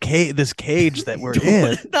in the this cage that we're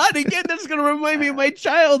in. Not again. That's gonna remind me of my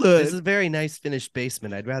childhood. This is a very nice finished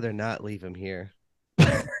basement. I'd rather not leave him here.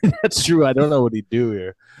 That's true. I don't know what he'd do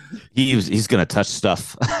here. He's gonna touch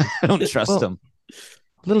stuff. I don't trust Well, him.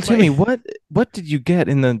 Little Timmy, what did you get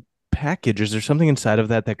in the package? Is there something inside of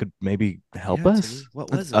that could maybe help Yeah, us? Timmy,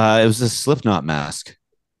 what was it? It was a Slipknot mask.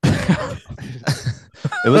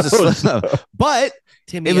 It was a Slipknot, but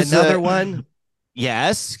Timmy, it was another one.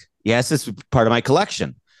 yes, it's part of my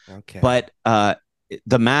collection. Okay. But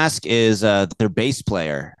the mask is their bass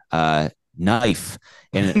player, Knife,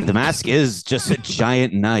 and the mask is just a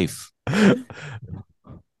giant knife. And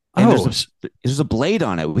there's a blade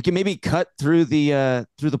on it. We can maybe cut through the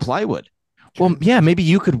plywood. well, yeah, maybe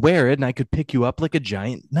you could wear it, and I could pick you up like a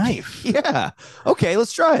giant knife. Yeah. Okay,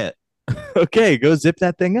 let's try it. Okay, go zip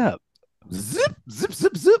that thing up. Zip, zip,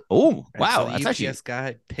 zip, zip. Oh, And wow. so the That's UPS actually.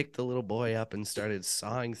 guy picked the little boy up and started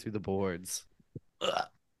sawing through the boards.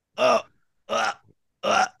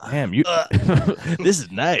 Damn, you. This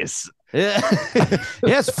is nice. Yeah.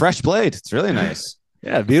 Yeah, it's fresh blade. It's really nice.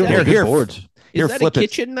 Yeah, beautiful. Here, Good here. boards. Is Here, that a flip it.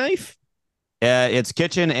 kitchen knife? It's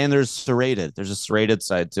kitchen and there's serrated. There's a serrated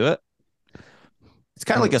side to it. It's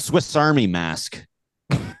kind of like a Swiss Army mask.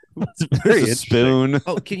 It's very There's a interesting. spoon.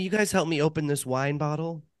 Oh, can you guys help me open this wine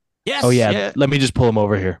bottle? Yes. Oh yeah. Let me just pull him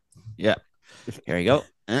over here. Yeah. Here you go.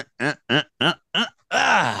 There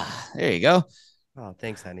you go. Oh,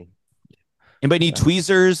 thanks, honey. Anybody need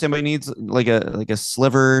tweezers? Anybody needs like a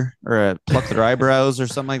sliver or a pluck their eyebrows or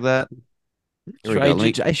something like that? Here we go.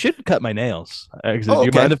 Let me- I should cut my nails. Do you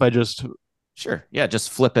okay. mind if I just? Sure. Yeah,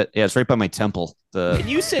 just flip it. Yeah, it's right by my temple. When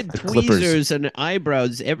you said the clippers. tweezers and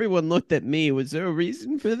eyebrows, everyone looked at me. Was there a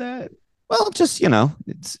reason for that? Well, just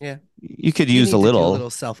it's Yeah. You could You use need a to do little. a little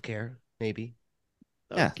self-care, maybe.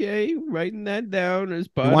 Yeah. Okay, writing that down as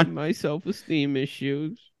part want- of my self-esteem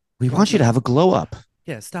issues. We want you to have a glow up.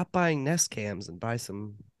 Yeah, stop buying Nest cams and buy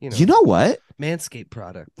some, You know what? Manscaped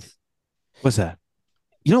products. What's that?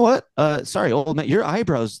 You know what? Sorry, old man. Your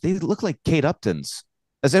eyebrows, they look like Kate Upton's.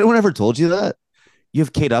 Has anyone ever told you that? You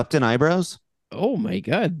have Kate Upton eyebrows? Oh my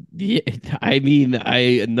god! Yeah, I mean,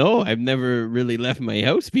 I know I've never really left my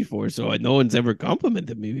house before, so no one's ever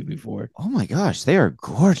complimented me before. Oh my gosh, they are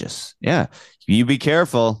gorgeous. Yeah. You be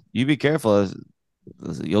careful. You be careful.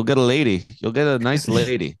 You'll get a lady. You'll get a nice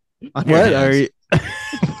lady. on your What hands. are you?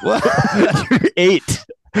 What? You're 8.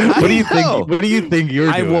 What do you know. think? What do you think you're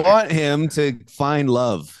I doing? want him to find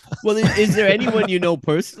love. Well, is there anyone you know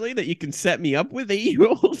personally that you can set me up with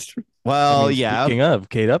 8-year-olds? Well, I mean, yeah. Speaking of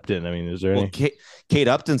Kate Upton, I mean, is there Well, any? Kate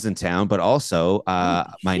Upton's in town, but also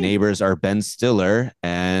my neighbors are Ben Stiller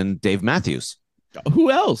and Dave Matthews. Who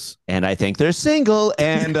else? And I think they're single.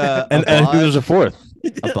 And And there's a fourth.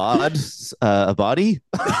 a body.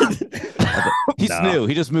 He's No. new.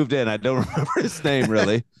 He just moved in. I don't remember his name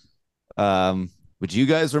really. Would you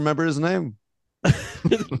guys remember his name?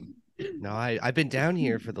 No, I've been down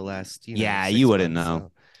here for the last, Yeah, 6 you wouldn't months,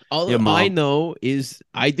 know. All Your I mom. know is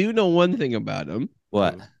I do know one thing about him,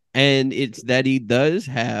 What? and it's that he does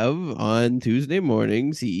have on Tuesday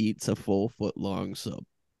mornings he eats a full foot long sub,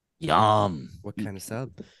 Yum. What kind of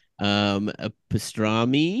sub? a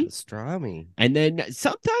pastrami, Pastrami. and then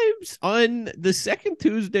sometimes on the second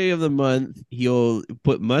Tuesday of the month he'll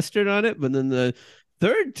put mustard on it, but then the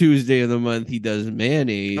third Tuesday of the month he does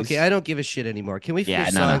mayonnaise. Okay, I don't give a shit anymore. Can we Yeah,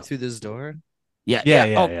 finish no, sawing no. through this door? Yeah.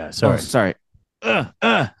 Yeah. Sorry. Sorry.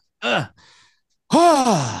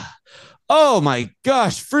 Oh my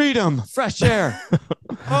gosh, freedom, fresh air.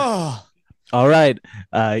 Oh. All right.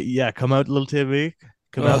 Yeah. Come out, little Timmy.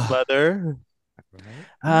 Come out, mother.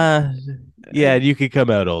 Yeah. You can come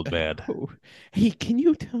out, old man. Oh, hey, can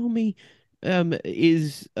you tell me,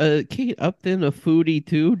 is Kate Upton a foodie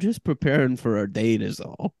too? Just preparing for our date is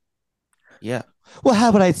all. Yeah. Well,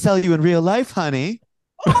 how would I tell you in real life, honey?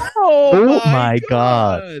 Oh my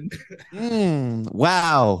God.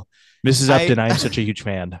 Wow. Mrs. Upton, I'm such a huge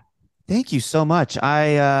fan. Thank you so much.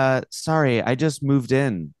 Sorry, I just moved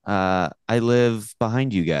in. I live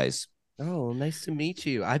behind you guys. Oh, nice to meet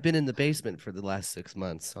you. I've been in the basement for the last 6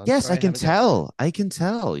 months. So I'm Yes, sorry I can haven't got- tell. I can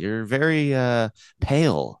tell. You're very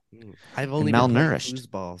pale. I've only been playing malnourished.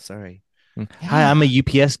 foosball. Sorry. Hi, I'm a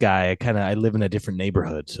UPS guy. I live in a different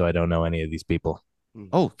neighborhood, so I don't know any of these people.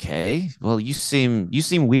 Okay. Well, you seem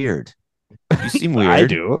weird. You seem weird. I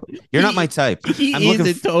do. You're not my type. He I'm is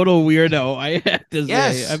looking a total weirdo. I have to say,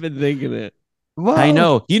 Yes. I've been thinking it. I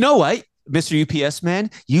know. You know what? Mr. UPS man,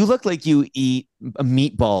 you look like you eat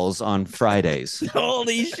meatballs on Fridays.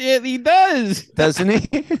 Holy shit, he does. Doesn't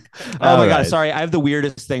he? Oh my God. Sorry. I have the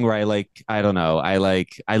weirdest thing where I don't know.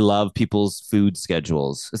 I love people's food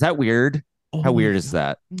schedules. Is that weird? How weird is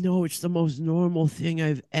that? No, it's the most normal thing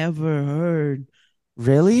I've ever heard.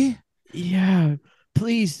 Really? Yeah.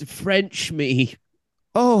 Please French me.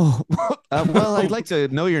 Oh, well, I'd like to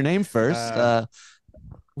know your name first.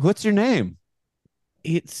 What's your name?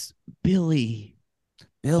 It's Billy.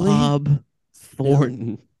 Billy Bob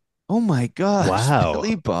Thornton. Oh my gosh. Wow.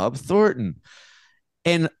 Billy Bob Thornton.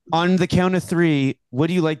 And on the count of 3, what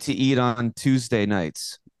do you like to eat on Tuesday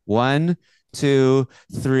nights? 1, 2,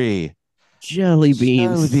 3. Jelly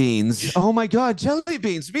beans. Jelly beans. Oh my God, jelly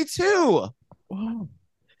beans. Me too. Wow.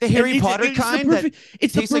 The Harry Potter kind that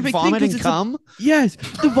tastes like vomit and cum? Yes,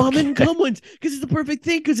 the vomit and cum ones. Because it's the perfect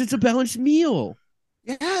thing because it's a balanced meal.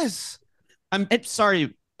 Yes. I'm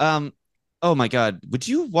sorry. Oh my God. Would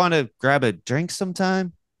you want to grab a drink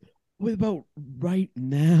sometime? What about right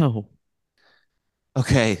now?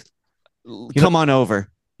 Okay. Come on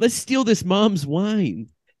over. Let's steal this mom's wine.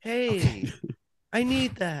 Hey, I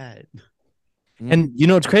need that. And you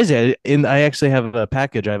know what's crazy? I actually have a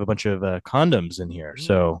package. I have a bunch of condoms in here,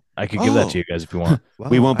 so I could give that to you guys if you want. Wow,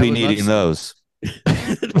 we won't be needing those.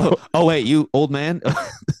 Oh wait, you old man.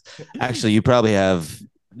 Actually, you probably have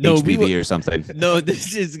HPV or something. No,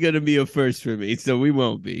 this is gonna be a first for me, so we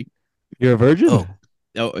won't be. You're a virgin?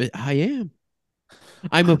 Oh, I am.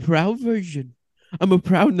 I'm a proud virgin. I'm a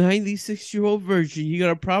proud 96-year-old virgin. You got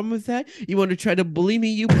a problem with that? You want to try to bully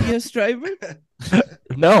me, UPS driver?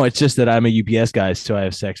 No, it's just that I'm a UPS guy, so I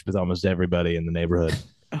have sex with almost everybody in the neighborhood.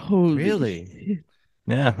 Oh, really?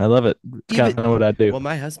 Yeah, I love it. It's kind of what I do. Well,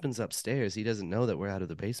 my husband's upstairs. He doesn't know that we're out of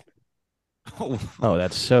the basement. Oh,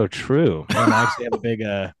 that's so true. And I actually have a big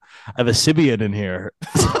I have a Sybian in here.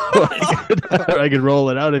 So I could roll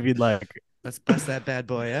it out if you'd like. Let's bust that bad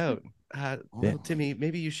boy out. Yeah. Well, Timmy,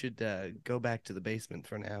 maybe you should go back to the basement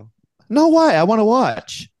for now. No, why? I want to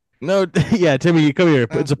watch. No, yeah, Timmy, you come here.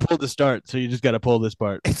 It's a pull to start, so you just got to pull this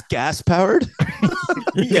part. It's gas powered.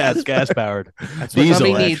 Yeah, it's gas powered. That's what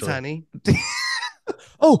Diesel, mommy needs, actually. honey.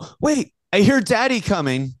 Oh, wait. I hear Daddy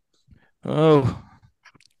coming. Oh,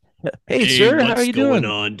 hey sir, how are you doing? What's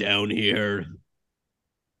going on down here?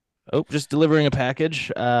 Oh, just delivering a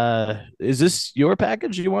package. Is this your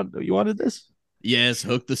package? You wanted this? Yes,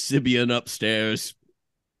 hook the Sibian upstairs.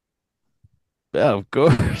 Oh, of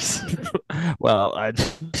course. Well,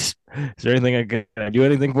 is there anything can I do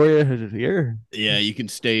anything for you here? Yeah, you can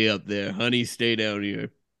stay up there. Honey, stay down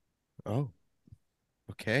here. Oh,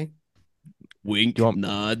 okay. Wink,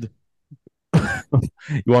 nod.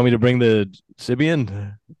 You want me to bring the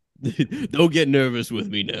Sibian? Don't get nervous with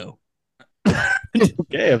me now.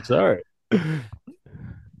 Okay, I'm sorry.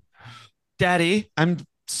 Daddy, I'm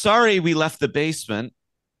sorry we left the basement.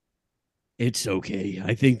 It's okay.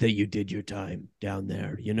 I think that you did your time down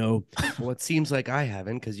there, you know? Well, it seems like I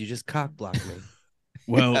haven't because you just cock blocked me.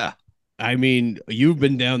 Well, Yeah. I mean, you've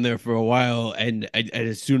been down there for a while, and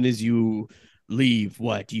as soon as you leave,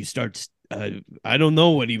 what? You start... I don't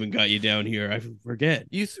know what even got you down here. I forget.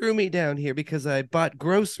 You threw me down here because I bought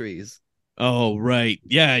groceries. Oh, right.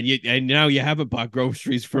 Yeah, and now you haven't bought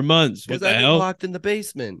groceries for months. What Because the I've been hell? locked in the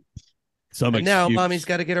basement. Some And now excuse. mommy's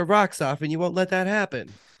got to get her rocks off, and you won't let that happen.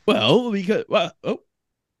 Well, because... what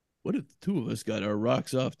if the two of us got our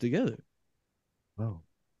rocks off together? Oh,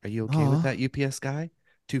 are you okay with that, UPS guy?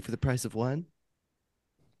 2 for the price of 1?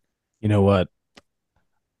 You know what?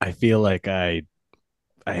 I feel like I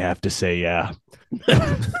have to say yeah.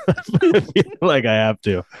 I feel like I have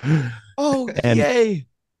to. Oh, And- yay.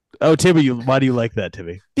 Oh, Timmy, why do you like that,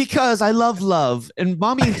 Timmy? Because I love love, and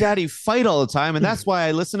mommy and daddy fight all the time, and that's why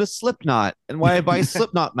I listen to Slipknot and why I buy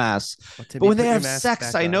Slipknot masks. Well, Timmy, But when put they your have mask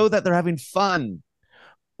sex, back I on. know that they're having fun.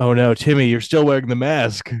 Oh no, Timmy, you're still wearing the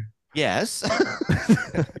mask. Yes.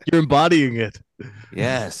 You're embodying it.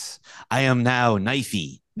 Yes. I am now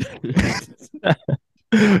knifey.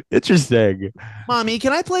 Interesting. Mommy,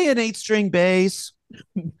 can I play an 8-string bass?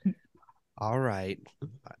 All right.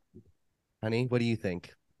 Honey, what do you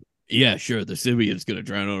think? Yeah, sure. The Sibian's going to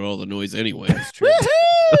drown out all the noise anyway. That's true.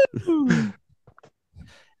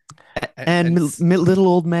 And little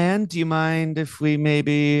old man, do you mind if we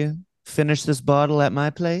maybe finish this bottle at my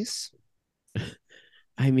place?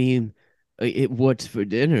 I mean, what's for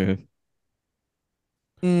dinner?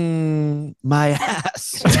 My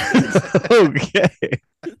ass. Okay.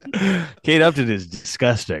 Kate Upton is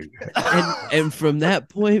disgusting. And from that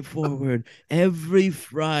point forward, every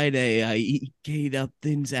Friday I eat Kate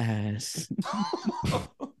Upton's ass.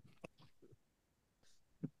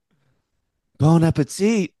 Bon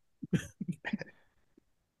appetit.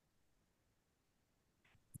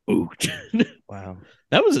 Spooked. Wow.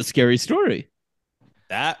 That was a scary story.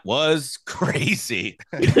 That was crazy.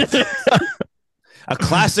 A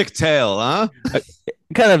classic tale, huh?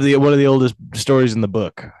 Kind of one of the oldest stories in the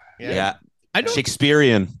book. Yeah. I don't.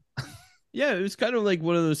 Shakespearean. Yeah, it was kind of like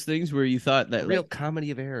one of those things where you thought that Real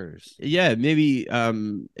comedy of errors. yeah, maybe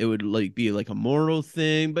it would like be like a moral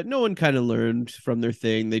thing, but no one kind of learned from their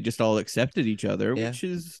thing. They just all accepted each other, which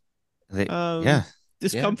is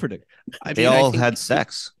discomforting. They all had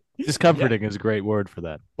sex. Discomforting is a great word for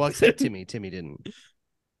that. Well, except Timmy. Timmy didn't.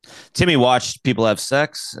 Timmy watched people have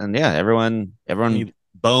sex, and everyone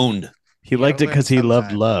boned. He liked it because he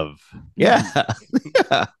loved love. Yeah.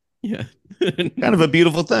 Yeah. Kind of a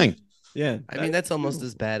beautiful thing. Yeah. I mean, that's almost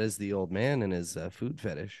as bad as the old man and his food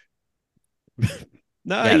fetish.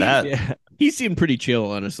 No, he seemed pretty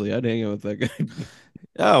chill, honestly. I'd hang out with that guy.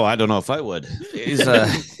 Oh, I don't know if I would. He's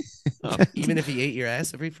even if he ate your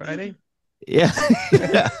ass every Friday. Yeah.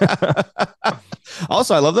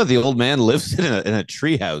 Also, I love that the old man lives in a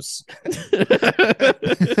tree house.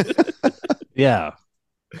 Yeah.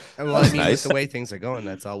 Well, I mean, nice. With the way things are going,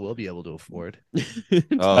 that's all we'll be able to afford.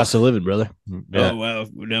 Cost of living, brother. Yeah. Oh, wow.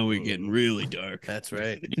 Now we're getting really dark. That's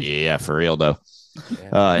right. Yeah, for real, though.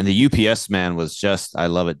 Yeah. And the UPS man was just, I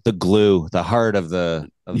love it. The glue, the heart of the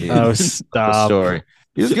stop. Story.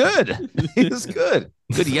 He was good. He was good.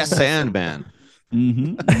 Good yes and man.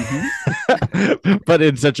 Mm-hmm. Mm-hmm. But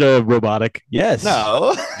in such a robotic yes.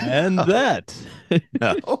 No. And that.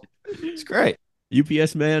 No. It's great.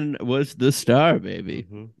 UPS man was the star, baby.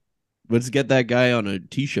 Mm-hmm. Let's get that guy on a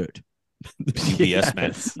t-shirt. UPS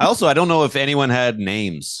man. Also, I don't know if anyone had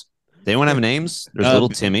names. Did anyone have names? There's little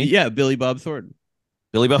Timmy. Yeah, Billy Bob Thornton.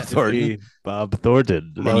 Billy Bob Thornton. Bob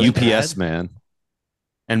Thornton. And UPS man.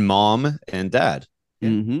 And mom and dad. Yeah.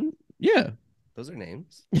 Mm-hmm. Yeah. Those are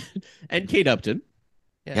names. And Kate Upton.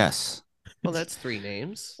 Yeah. Yes. Well, that's 3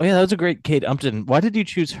 names. Oh, yeah, that was a great Kate Upton. Why did you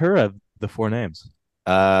choose her of the 4 names?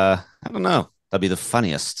 I don't know. That'd be the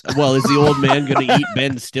funniest. Well, is the old man going to eat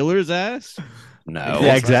Ben Stiller's ass? No.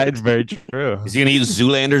 Yeah, exactly. It's very true. Is he going to eat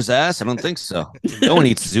Zoolander's ass? I don't think so. No one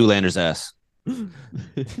eats Zoolander's ass.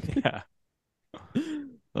 Yeah.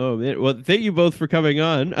 Oh, man. Well, thank you both for coming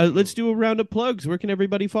on. Let's do a round of plugs. Where can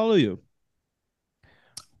everybody follow you?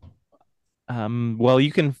 Well,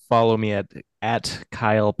 you can follow me at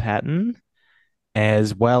Kyle Patton,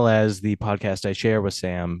 as well as the podcast I share with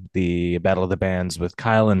Sam, the Battle of the Bands with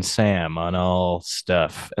Kyle and Sam on all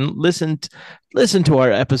stuff. And listen to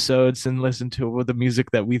our episodes and listen to the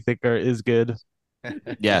music that we think is good.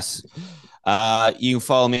 Yes. You can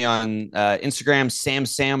follow me on Instagram,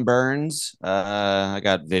 Sam Burns. I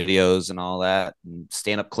got videos and all that, and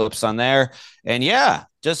stand-up clips on there. And yeah,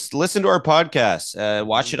 just listen to our podcast.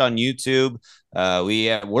 Watch it on YouTube.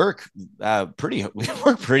 We work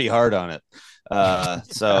pretty hard on it.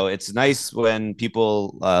 So it's nice when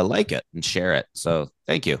people like it and share it. So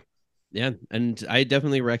thank you. Yeah, and I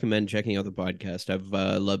definitely recommend checking out the podcast. I've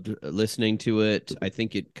loved listening to it. I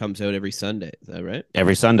think it comes out every Sunday. Is that right?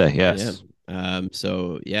 Every Sunday, yes. Yeah.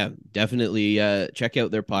 So yeah, definitely check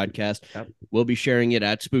out their podcast. Yep. We'll be sharing it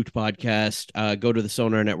at Spooked Podcast. Go to the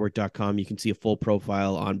sonarnetwork.com. You can see a full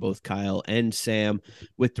profile on both Kyle and Sam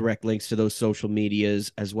with direct links to those social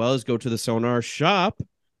medias, as well as go to the Sonar shop.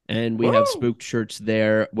 And we have Spooked shirts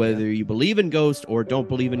there. Whether you believe in ghosts or don't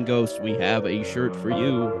believe in ghosts, we have a shirt for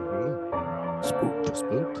you. Spooked.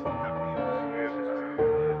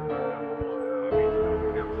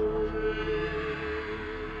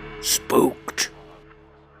 Spooked.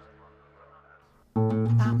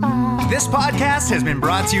 This podcast has been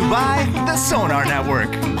brought to you by the Sonar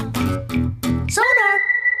Network. Sonar!